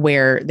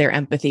where their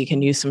empathy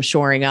can use some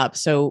shoring up.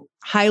 So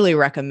highly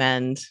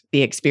recommend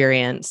the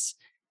experience.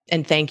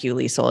 And thank you,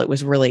 Liesel. It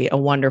was really a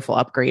wonderful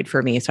upgrade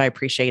for me. So I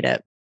appreciate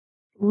it.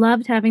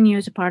 Loved having you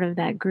as a part of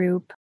that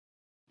group.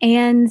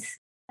 And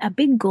a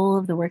big goal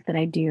of the work that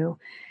I do,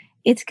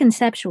 it's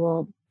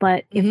conceptual,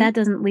 but if that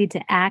doesn't lead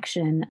to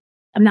action,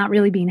 I'm not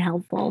really being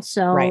helpful.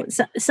 So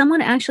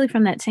someone actually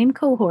from that same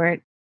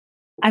cohort,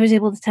 I was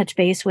able to touch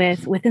base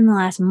with within the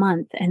last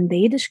month, and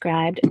they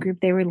described a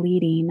group they were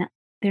leading.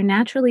 They're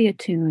naturally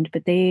attuned,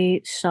 but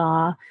they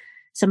saw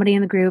somebody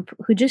in the group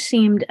who just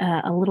seemed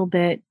a little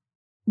bit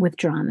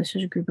withdrawn. This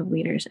was a group of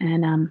leaders.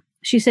 And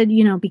she said,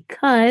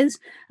 because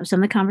of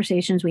some of the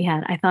conversations we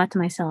had, I thought to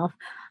myself,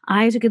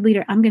 I, as a good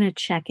leader, I'm going to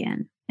check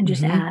in and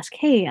just ask,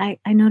 hey,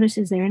 I noticed,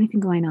 is there anything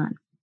going on?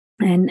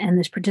 And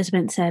this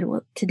participant said,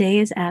 well, today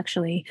is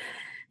actually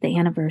the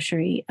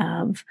anniversary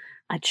of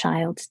a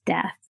child's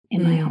death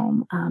in my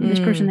home. This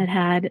person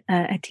had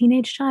a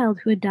teenage child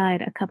who had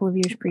died a couple of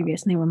years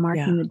previous, and they were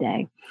marking the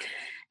day.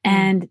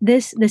 And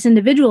this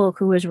individual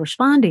who was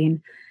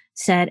responding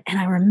said, and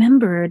I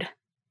remembered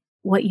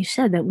what you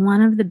said, that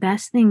one of the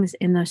best things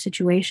in those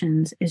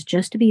situations is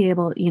just to be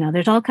able,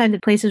 there's all kinds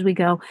of places we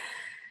go,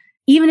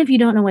 even if you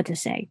don't know what to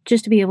say,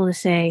 just to be able to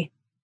say,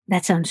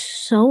 that sounds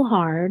so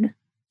hard.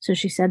 So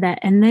she said that.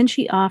 And then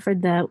she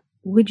offered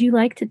would you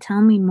like to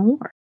tell me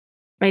more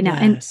right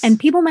now? Yes. And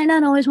people might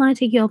not always want to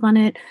take you up on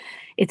it.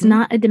 It's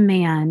not a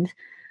demand,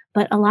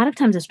 but a lot of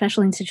times,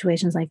 especially in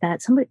situations like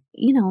that, somebody,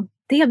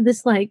 they have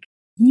this like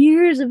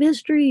years of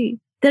history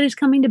that is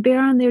coming to bear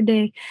on their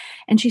day.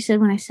 And she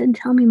said, when I said,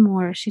 tell me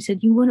more, she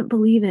said, you wouldn't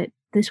believe it.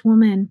 This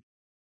woman,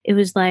 it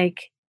was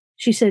like,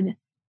 she said,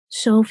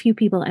 so few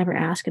people ever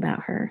ask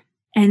about her.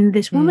 And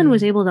this woman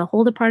was able to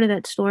hold a part of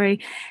that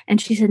story. And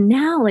she said,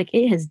 now, like,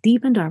 it has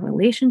deepened our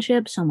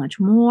relationship so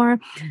much more.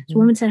 This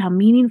woman said how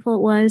meaningful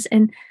it was.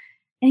 And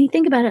you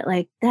think about it,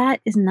 like,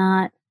 that is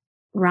not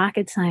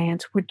rocket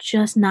science. We're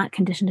just not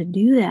conditioned to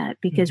do that,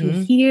 because we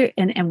hear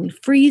and we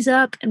freeze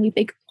up and we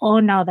think, oh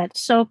no,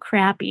 that's so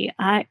crappy.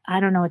 I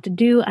don't know what to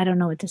do. I don't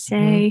know what to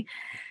say.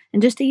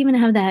 And just to even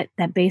have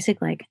that basic,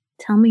 like,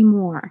 tell me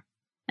more.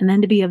 And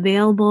then to be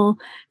available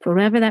for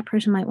whatever that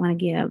person might want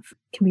to give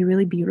can be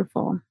really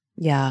beautiful.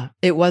 Yeah,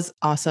 it was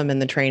awesome in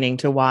the training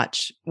to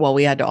watch. Well,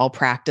 we had to all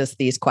practice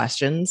these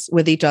questions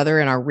with each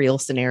other in our real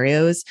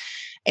scenarios.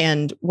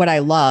 And what I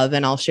love,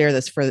 and I'll share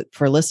this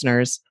for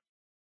listeners,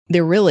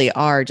 there really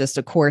are just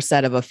a core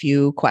set of a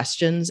few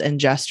questions and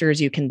gestures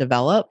you can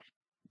develop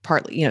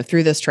partly,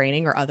 through this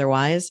training or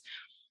otherwise,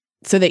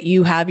 so that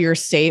you have your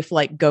safe,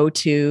 like,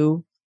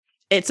 go-to.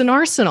 It's an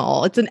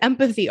arsenal. It's an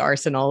empathy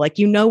arsenal. Like,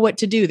 you know what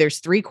to do. There's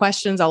 3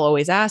 questions I'll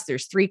always ask.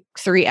 There's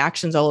three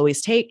actions I'll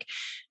always take.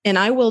 And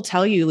I will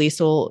tell you,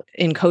 Liesel,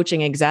 in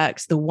coaching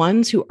execs, the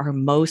ones who are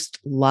most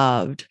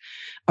loved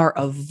are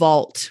a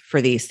vault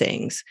for these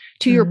things.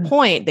 To your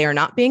point, they are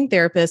not being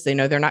therapists. They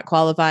know they're not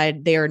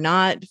qualified. They are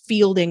not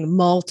fielding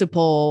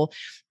multiple,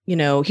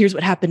 here's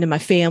what happened in my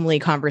family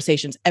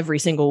conversations every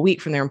single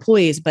week from their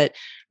employees, but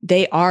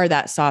they are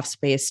that soft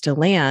space to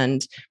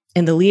land.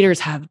 And the leaders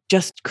have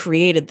just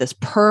created this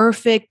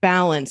perfect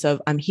balance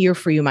of, I'm here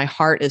for you. My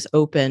heart is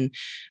open.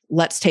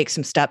 Let's take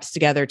some steps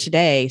together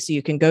today so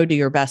you can go do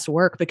your best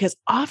work, because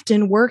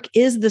often work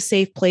is the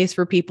safe place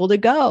for people to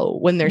go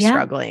when they're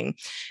struggling.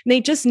 And they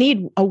just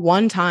need a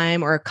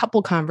one-time or a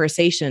couple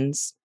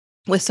conversations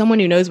with someone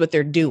who knows what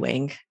they're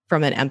doing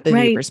from an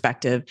empathy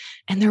perspective,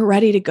 and they're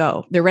ready to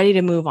go. They're ready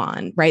to move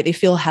on, right? They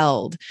feel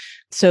held.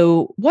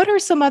 So what are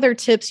some other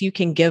tips you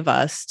can give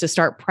us to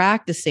start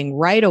practicing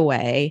right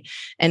away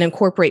and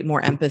incorporate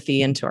more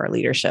empathy into our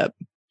leadership?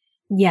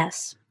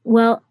 Yes.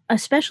 Well,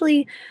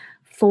 especially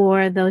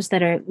for those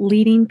that are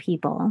leading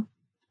people,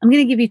 I'm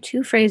going to give you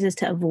 2 phrases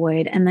to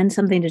avoid and then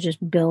something to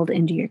just build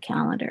into your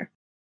calendar.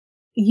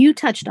 You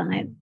touched on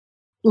it.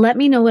 Let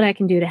me know what I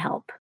can do to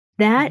help.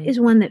 That is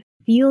one that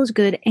feels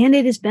good, and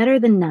it is better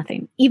than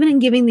nothing. Even in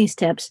giving these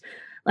tips,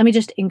 let me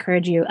just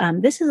encourage you.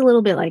 This is a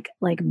little bit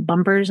like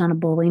bumpers on a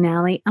bowling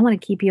alley. I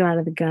want to keep you out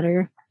of the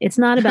gutter. It's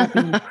not about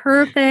being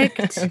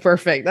perfect.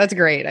 Perfect. That's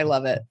great. I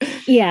love it.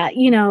 Yeah.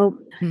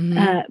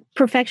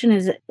 Perfection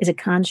is a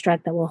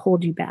construct that will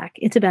hold you back.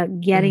 It's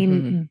about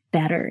getting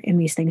better in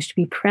these things, to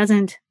be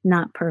present,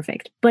 not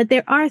perfect. But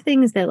there are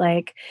things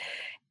that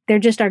they're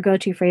just our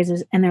go-to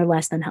phrases, and they're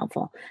less than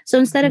helpful. So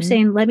instead of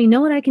saying, let me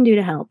know what I can do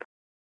to help,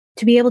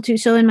 to be able to,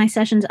 so in my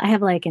sessions, I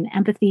have an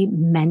empathy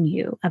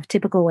menu of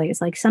typical ways.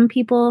 Like, some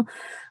people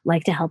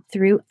like to help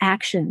through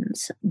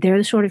actions. They're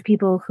the sort of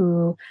people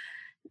who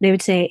they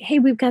would say, hey,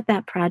 we've got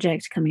that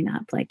project coming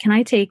up. Can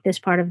I take this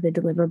part of the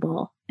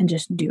deliverable and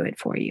just do it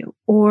for you?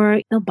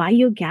 Or they'll buy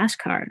you a gas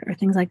card or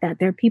things like that.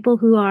 There are people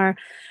who are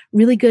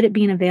really good at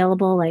being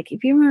available.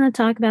 If you want to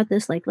talk about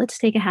this, let's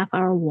take a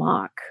half-hour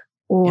walk.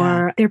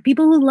 Or there are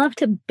people who love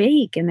to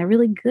bake and they're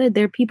really good.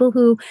 There are people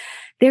who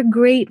they're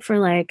great for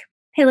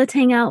hey, let's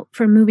hang out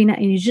for a movie night,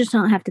 and you just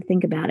don't have to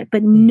think about it.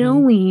 But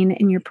knowing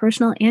in your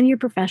personal and your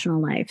professional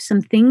life,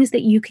 some things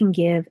that you can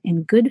give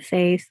in good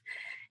faith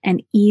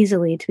and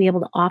easily to be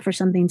able to offer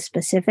something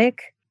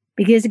specific.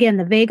 Because again,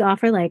 the vague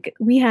offer,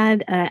 we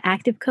had an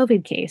active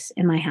COVID case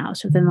in my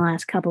house within the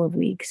last couple of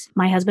weeks,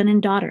 my husband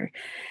and daughter.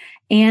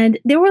 And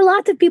there were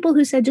lots of people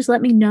who said, just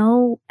let me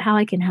know how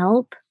I can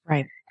help.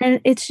 Right. And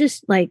it's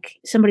just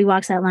somebody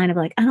walks that line of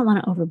I don't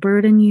want to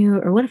overburden you,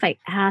 or what if I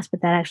ask,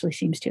 but that actually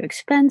seems too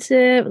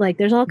expensive?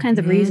 There's all kinds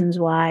of reasons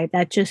why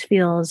that just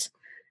feels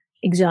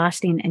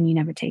exhausting and you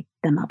never take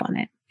them up on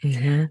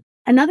it.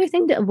 Another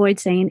thing to avoid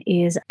saying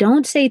is,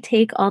 don't say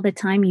take all the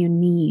time you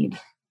need,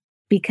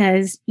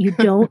 because you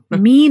don't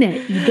mean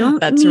it. You don't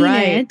That's mean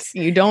right. it.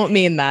 You don't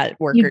mean that.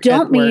 You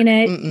don't mean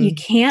it. You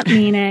can't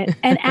mean it.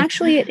 And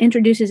actually, it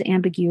introduces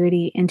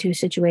ambiguity into a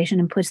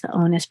situation and puts the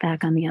onus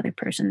back on the other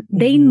person.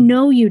 They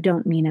know you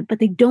don't mean it, but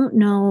they don't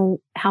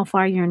know how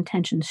far your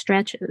intention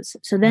stretches.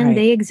 So then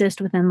they exist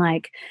within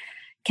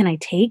can I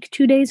take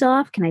 2 days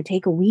off? Can I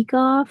take a week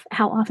off?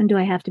 How often do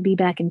I have to be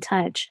back in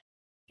touch?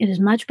 It is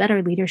much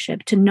better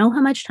leadership to know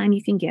how much time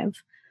you can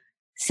give.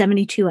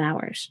 72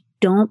 hours.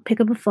 Don't pick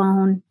up a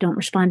phone. Don't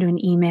respond to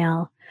an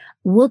email.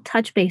 We'll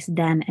touch base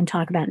then and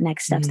talk about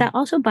next steps. That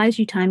also buys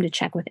you time to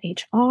check with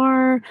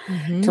HR,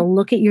 to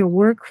look at your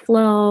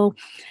workflow.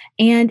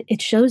 And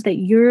it shows that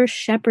you're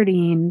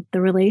shepherding the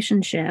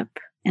relationship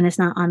and it's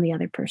not on the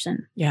other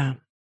person. Yeah.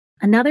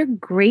 Another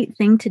great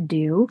thing to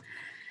do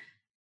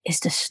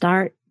is to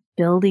start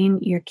building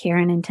your care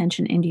and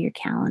intention into your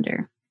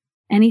calendar.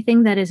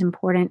 Anything that is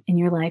important in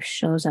your life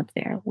shows up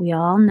there. We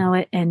all know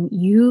it. And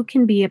you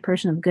can be a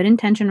person of good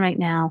intention right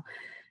now,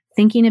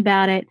 thinking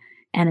about it,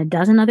 and a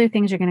dozen other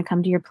things are going to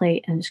come to your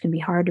plate, and it's going to be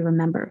hard to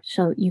remember.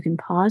 So you can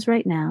pause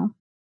right now.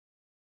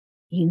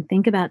 You can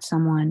think about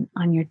someone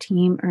on your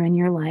team or in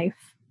your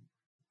life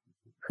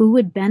who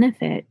would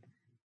benefit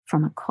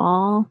from a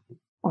call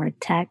or a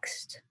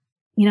text.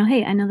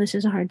 Hey, I know this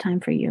is a hard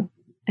time for you.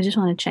 I just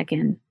want to check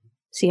in,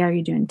 see how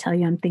you're doing, tell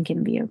you I'm thinking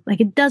of you.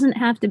 It doesn't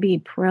have to be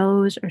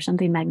prose or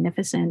something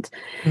magnificent,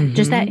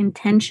 just that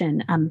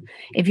intention.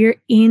 If you're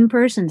in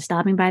person,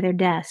 stopping by their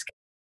desk,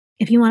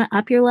 if you want to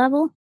up your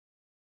level,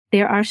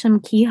 there are some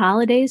key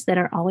holidays that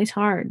are always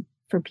hard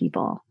for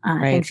people.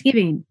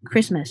 Thanksgiving,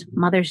 Christmas,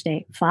 Mother's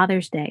Day,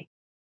 Father's Day.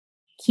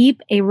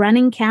 Keep a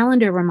running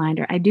calendar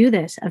reminder. I do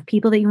this of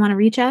people that you want to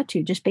reach out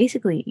to, just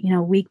basically,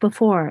 week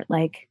before.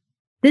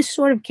 This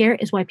sort of care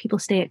is why people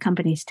stay at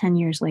companies 10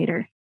 years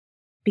later.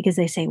 Because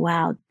they say,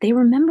 wow, they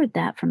remembered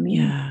that from me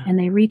and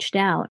they reached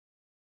out.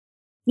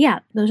 Yeah,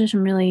 those are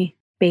some really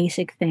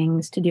basic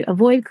things to do.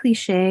 Avoid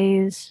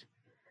cliches.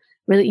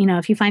 Really,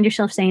 if you find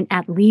yourself saying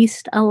at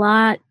least a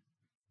lot,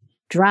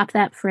 drop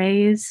that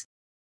phrase.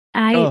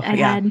 I yeah.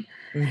 had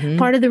Mm-hmm.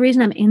 part of the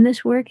reason I'm in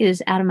this work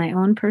is out of my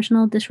own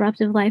personal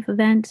disruptive life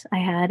event. I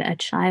had a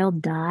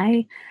child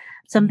die.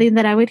 Something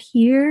that I would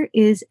hear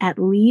is at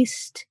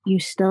least you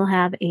still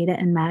have Ada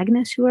and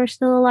Magnus who are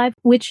still alive,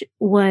 which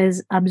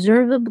was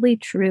observably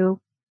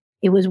true.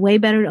 It was way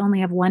better to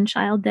only have one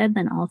child dead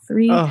than all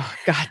three. Oh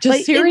God,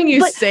 just hearing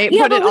you say,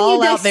 put it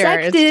all out there.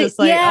 It's just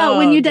like,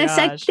 when you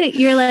dissect it,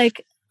 you're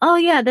like, oh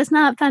yeah, that's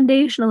not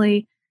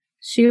foundationally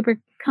super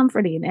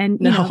comforting. And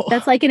you know,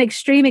 that's like an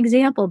extreme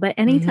example, but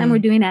anytime we're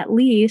doing at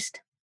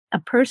least, a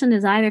person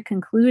is either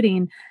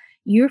concluding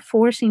you're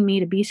forcing me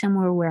to be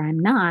somewhere where I'm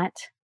not.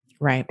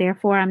 Right.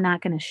 Therefore, I'm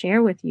not going to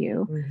share with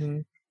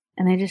you.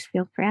 And they just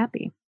feel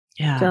crappy.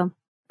 Yeah. So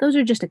those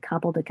are just a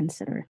couple to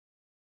consider.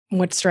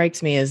 What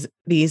strikes me is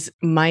these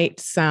might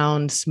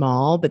sound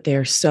small, but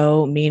they're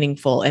so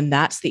meaningful. And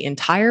that's the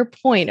entire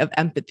point of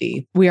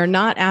empathy. We are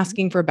not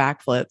asking for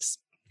backflips.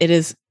 It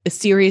is a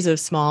series of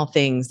small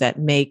things that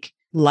make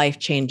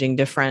life-changing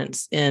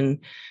difference in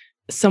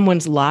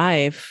someone's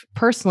life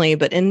personally,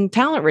 but in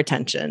talent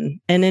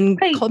retention and in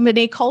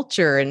company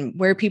culture and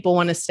where people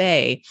want to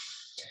stay.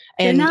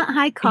 And they're not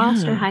high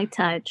cost or high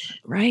touch.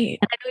 Right.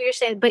 And I know what you're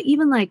saying, but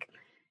even like,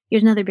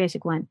 here's another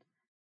basic one.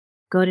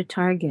 Go to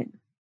Target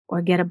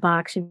or get a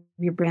box of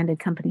your branded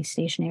company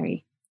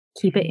stationery.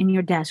 Keep it in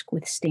your desk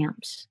with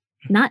stamps.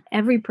 Not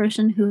every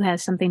person who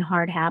has something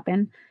hard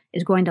happen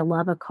is going to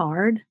love a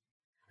card.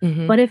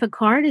 But if a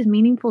card is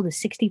meaningful to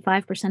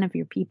 65% of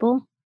your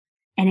people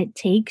and it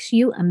takes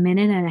you a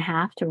minute and a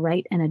half to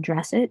write and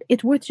address it,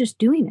 it's worth just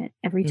doing it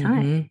every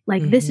time.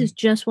 Like this is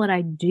just what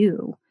I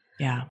do.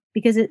 Yeah.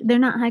 Because they're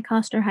not high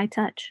cost or high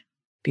touch.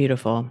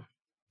 Beautiful.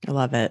 I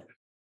love it.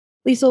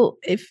 Liesel,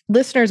 if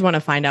listeners want to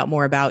find out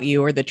more about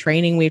you or the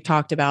training we've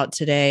talked about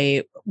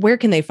today, where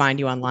can they find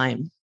you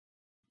online?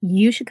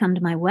 You should come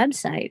to my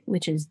website,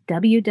 which is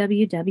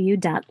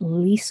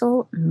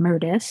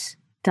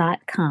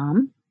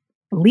www.lieselmertes.com.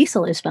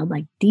 Liesel is spelled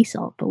like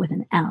diesel, but with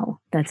an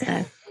L. That's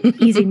a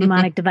easy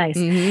mnemonic device.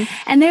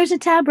 And there's a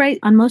tab right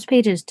on most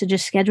pages to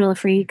just schedule a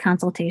free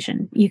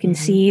consultation. You can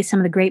see some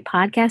of the great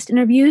podcast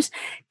interviews.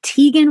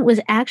 Tegan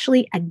was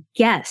actually a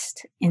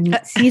guest in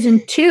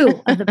season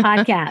 2 of the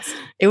podcast.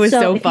 It was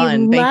so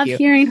fun. Thank you. Love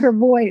hearing her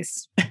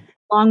voice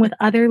along with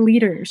other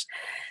leaders.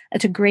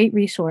 It's a great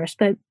resource.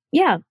 But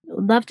yeah,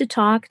 love to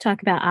talk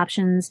about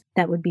options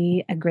that would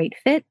be a great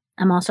fit.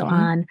 I'm also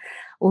on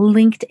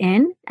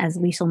LinkedIn as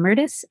Liesel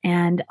Mertes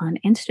and on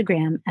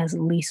Instagram as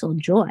Liesel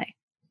Joy.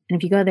 And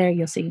if you go there,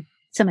 you'll see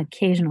some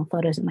occasional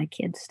photos of my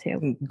kids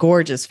too.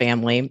 Gorgeous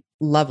family,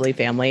 lovely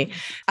family.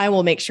 I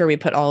will make sure we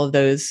put all of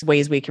those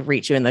ways we can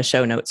reach you in the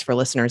show notes for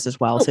listeners as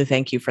well. So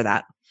thank you for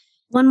that.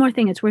 One more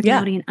thing it's worth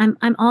noting.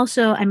 I'm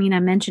also, I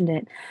mentioned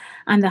it.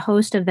 I'm the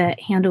host of the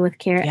Handle with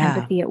Care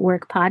Empathy at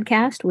Work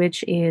podcast,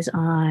 which is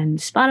on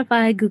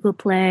Spotify, Google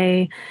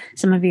Play,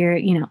 some of your,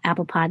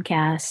 Apple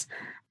Podcasts.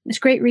 It's a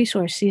great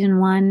resource. Season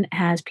 1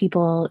 has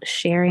people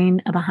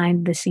sharing a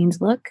behind the scenes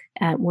look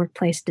at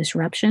workplace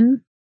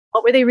disruption.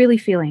 What were they really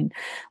feeling?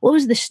 What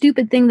was the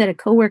stupid thing that a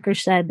coworker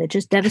said that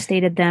just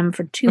devastated them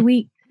for 2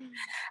 weeks?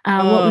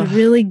 What was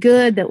really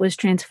good that was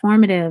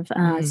transformative?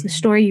 It's the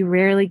story you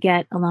rarely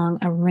get along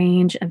a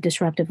range of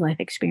disruptive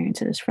life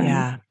experiences,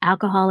 from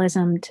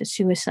alcoholism to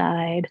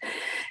suicide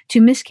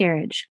to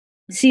miscarriage.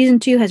 Season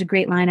 2 has a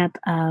great lineup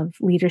of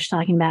leaders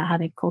talking about how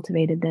they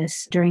cultivated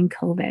this during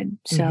COVID.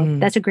 So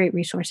that's a great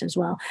resource as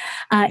well.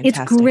 It's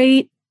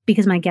great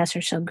because my guests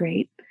are so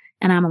great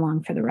and I'm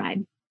along for the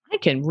ride. I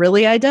can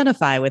really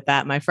identify with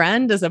that, my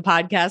friend, as a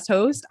podcast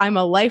host. I'm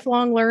a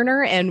lifelong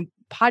learner, and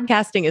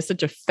podcasting is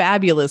such a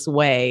fabulous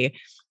way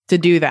to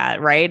do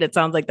that, right? It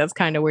sounds like that's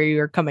kind of where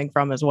you're coming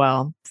from as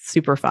well.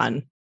 Super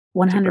fun.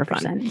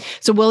 100%.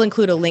 So we'll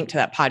include a link to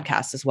that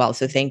podcast as well.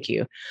 So thank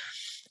you.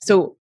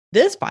 So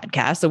this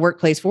podcast, the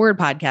Workplace Forward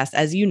podcast,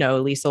 as you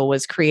know, Liesel,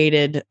 was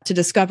created to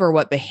discover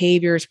what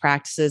behaviors,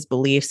 practices,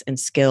 beliefs, and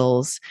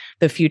skills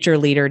the future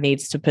leader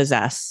needs to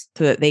possess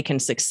so that they can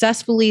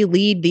successfully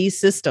lead these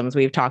systems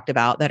we've talked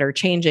about that are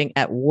changing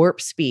at warp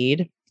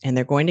speed, and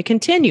they're going to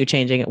continue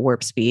changing at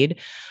warp speed.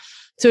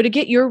 So to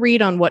get your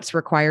read on what's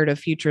required of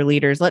future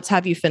leaders, let's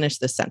have you finish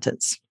this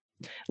sentence.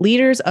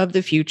 Leaders of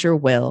the future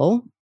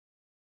will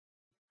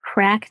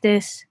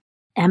practice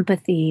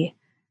empathy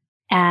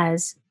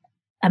as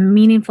a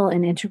meaningful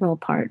and integral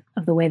part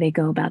of the way they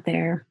go about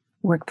their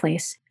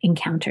workplace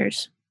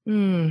encounters.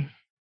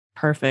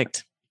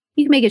 Perfect.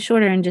 You can make it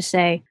shorter and just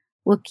say,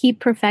 we'll keep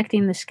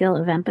perfecting the skill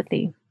of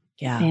empathy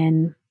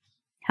and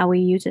how we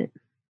use it.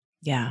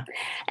 Yeah.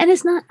 And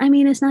it's not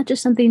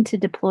just something to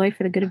deploy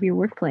for the good of your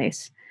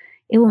workplace.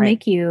 It will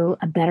make you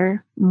a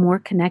better, more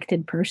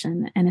connected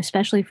person. And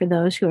especially for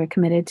those who are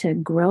committed to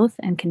growth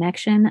and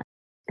connection,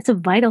 it's a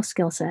vital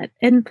skill set.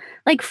 And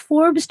like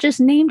Forbes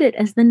just named it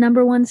as the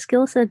 #1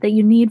 skill set that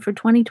you need for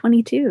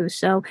 2022.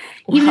 So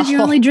even if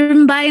you're only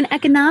driven by an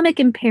economic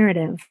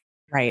imperative,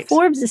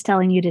 Forbes is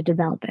telling you to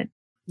develop it.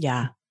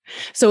 Yeah.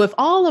 So if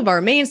all of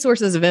our main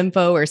sources of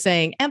info are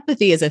saying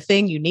empathy is a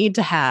thing you need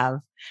to have,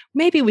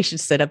 maybe we should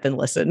sit up and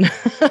listen.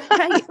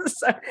 Right.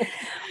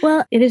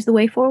 Well, it is the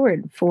way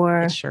forward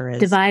for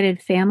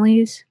divided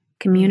families,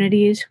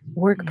 communities,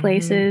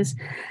 workplaces.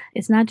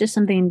 It's not just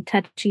something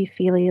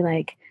touchy-feely,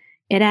 like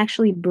it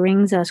actually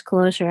brings us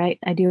closer.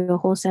 I do a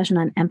whole session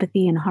on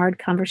empathy and hard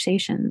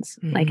conversations.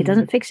 Like it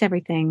doesn't fix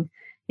everything.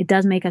 It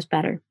does make us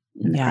better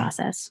in the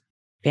process.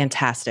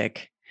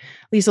 Fantastic.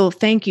 Liesel,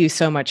 thank you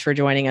so much for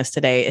joining us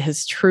today. It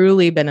has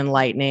truly been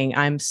enlightening.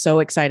 I'm so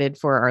excited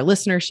for our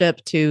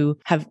listenership to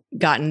have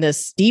gotten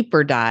this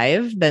deeper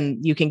dive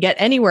than you can get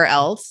anywhere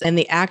else, and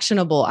the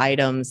actionable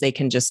items they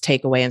can just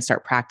take away and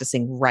start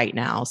practicing right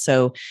now.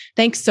 So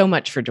thanks so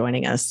much for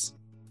joining us.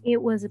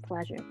 It was a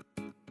pleasure.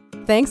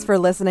 Thanks for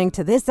listening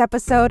to this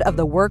episode of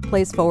the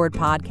Workplace Forward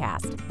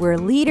podcast, where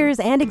leaders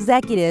and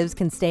executives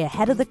can stay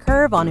ahead of the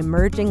curve on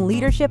emerging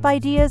leadership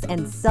ideas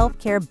and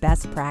self-care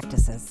best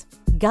practices.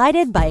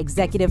 Guided by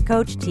executive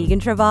coach Tegan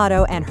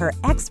Travato and her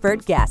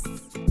expert guests.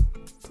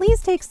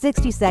 Please take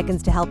 60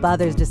 seconds to help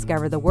others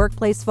discover the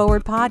Workplace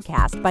Forward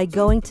podcast by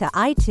going to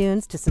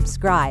iTunes to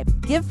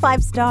subscribe, give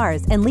 5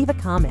 stars, and leave a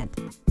comment.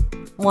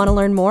 Want to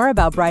learn more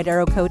about Bright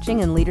Arrow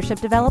coaching and leadership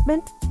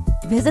development?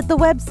 Visit the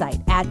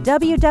website at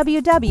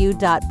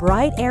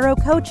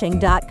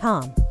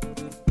www.brightarrowcoaching.com.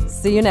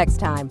 See you next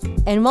time.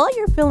 And while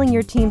you're filling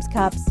your team's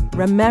cups,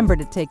 remember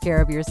to take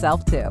care of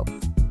yourself too.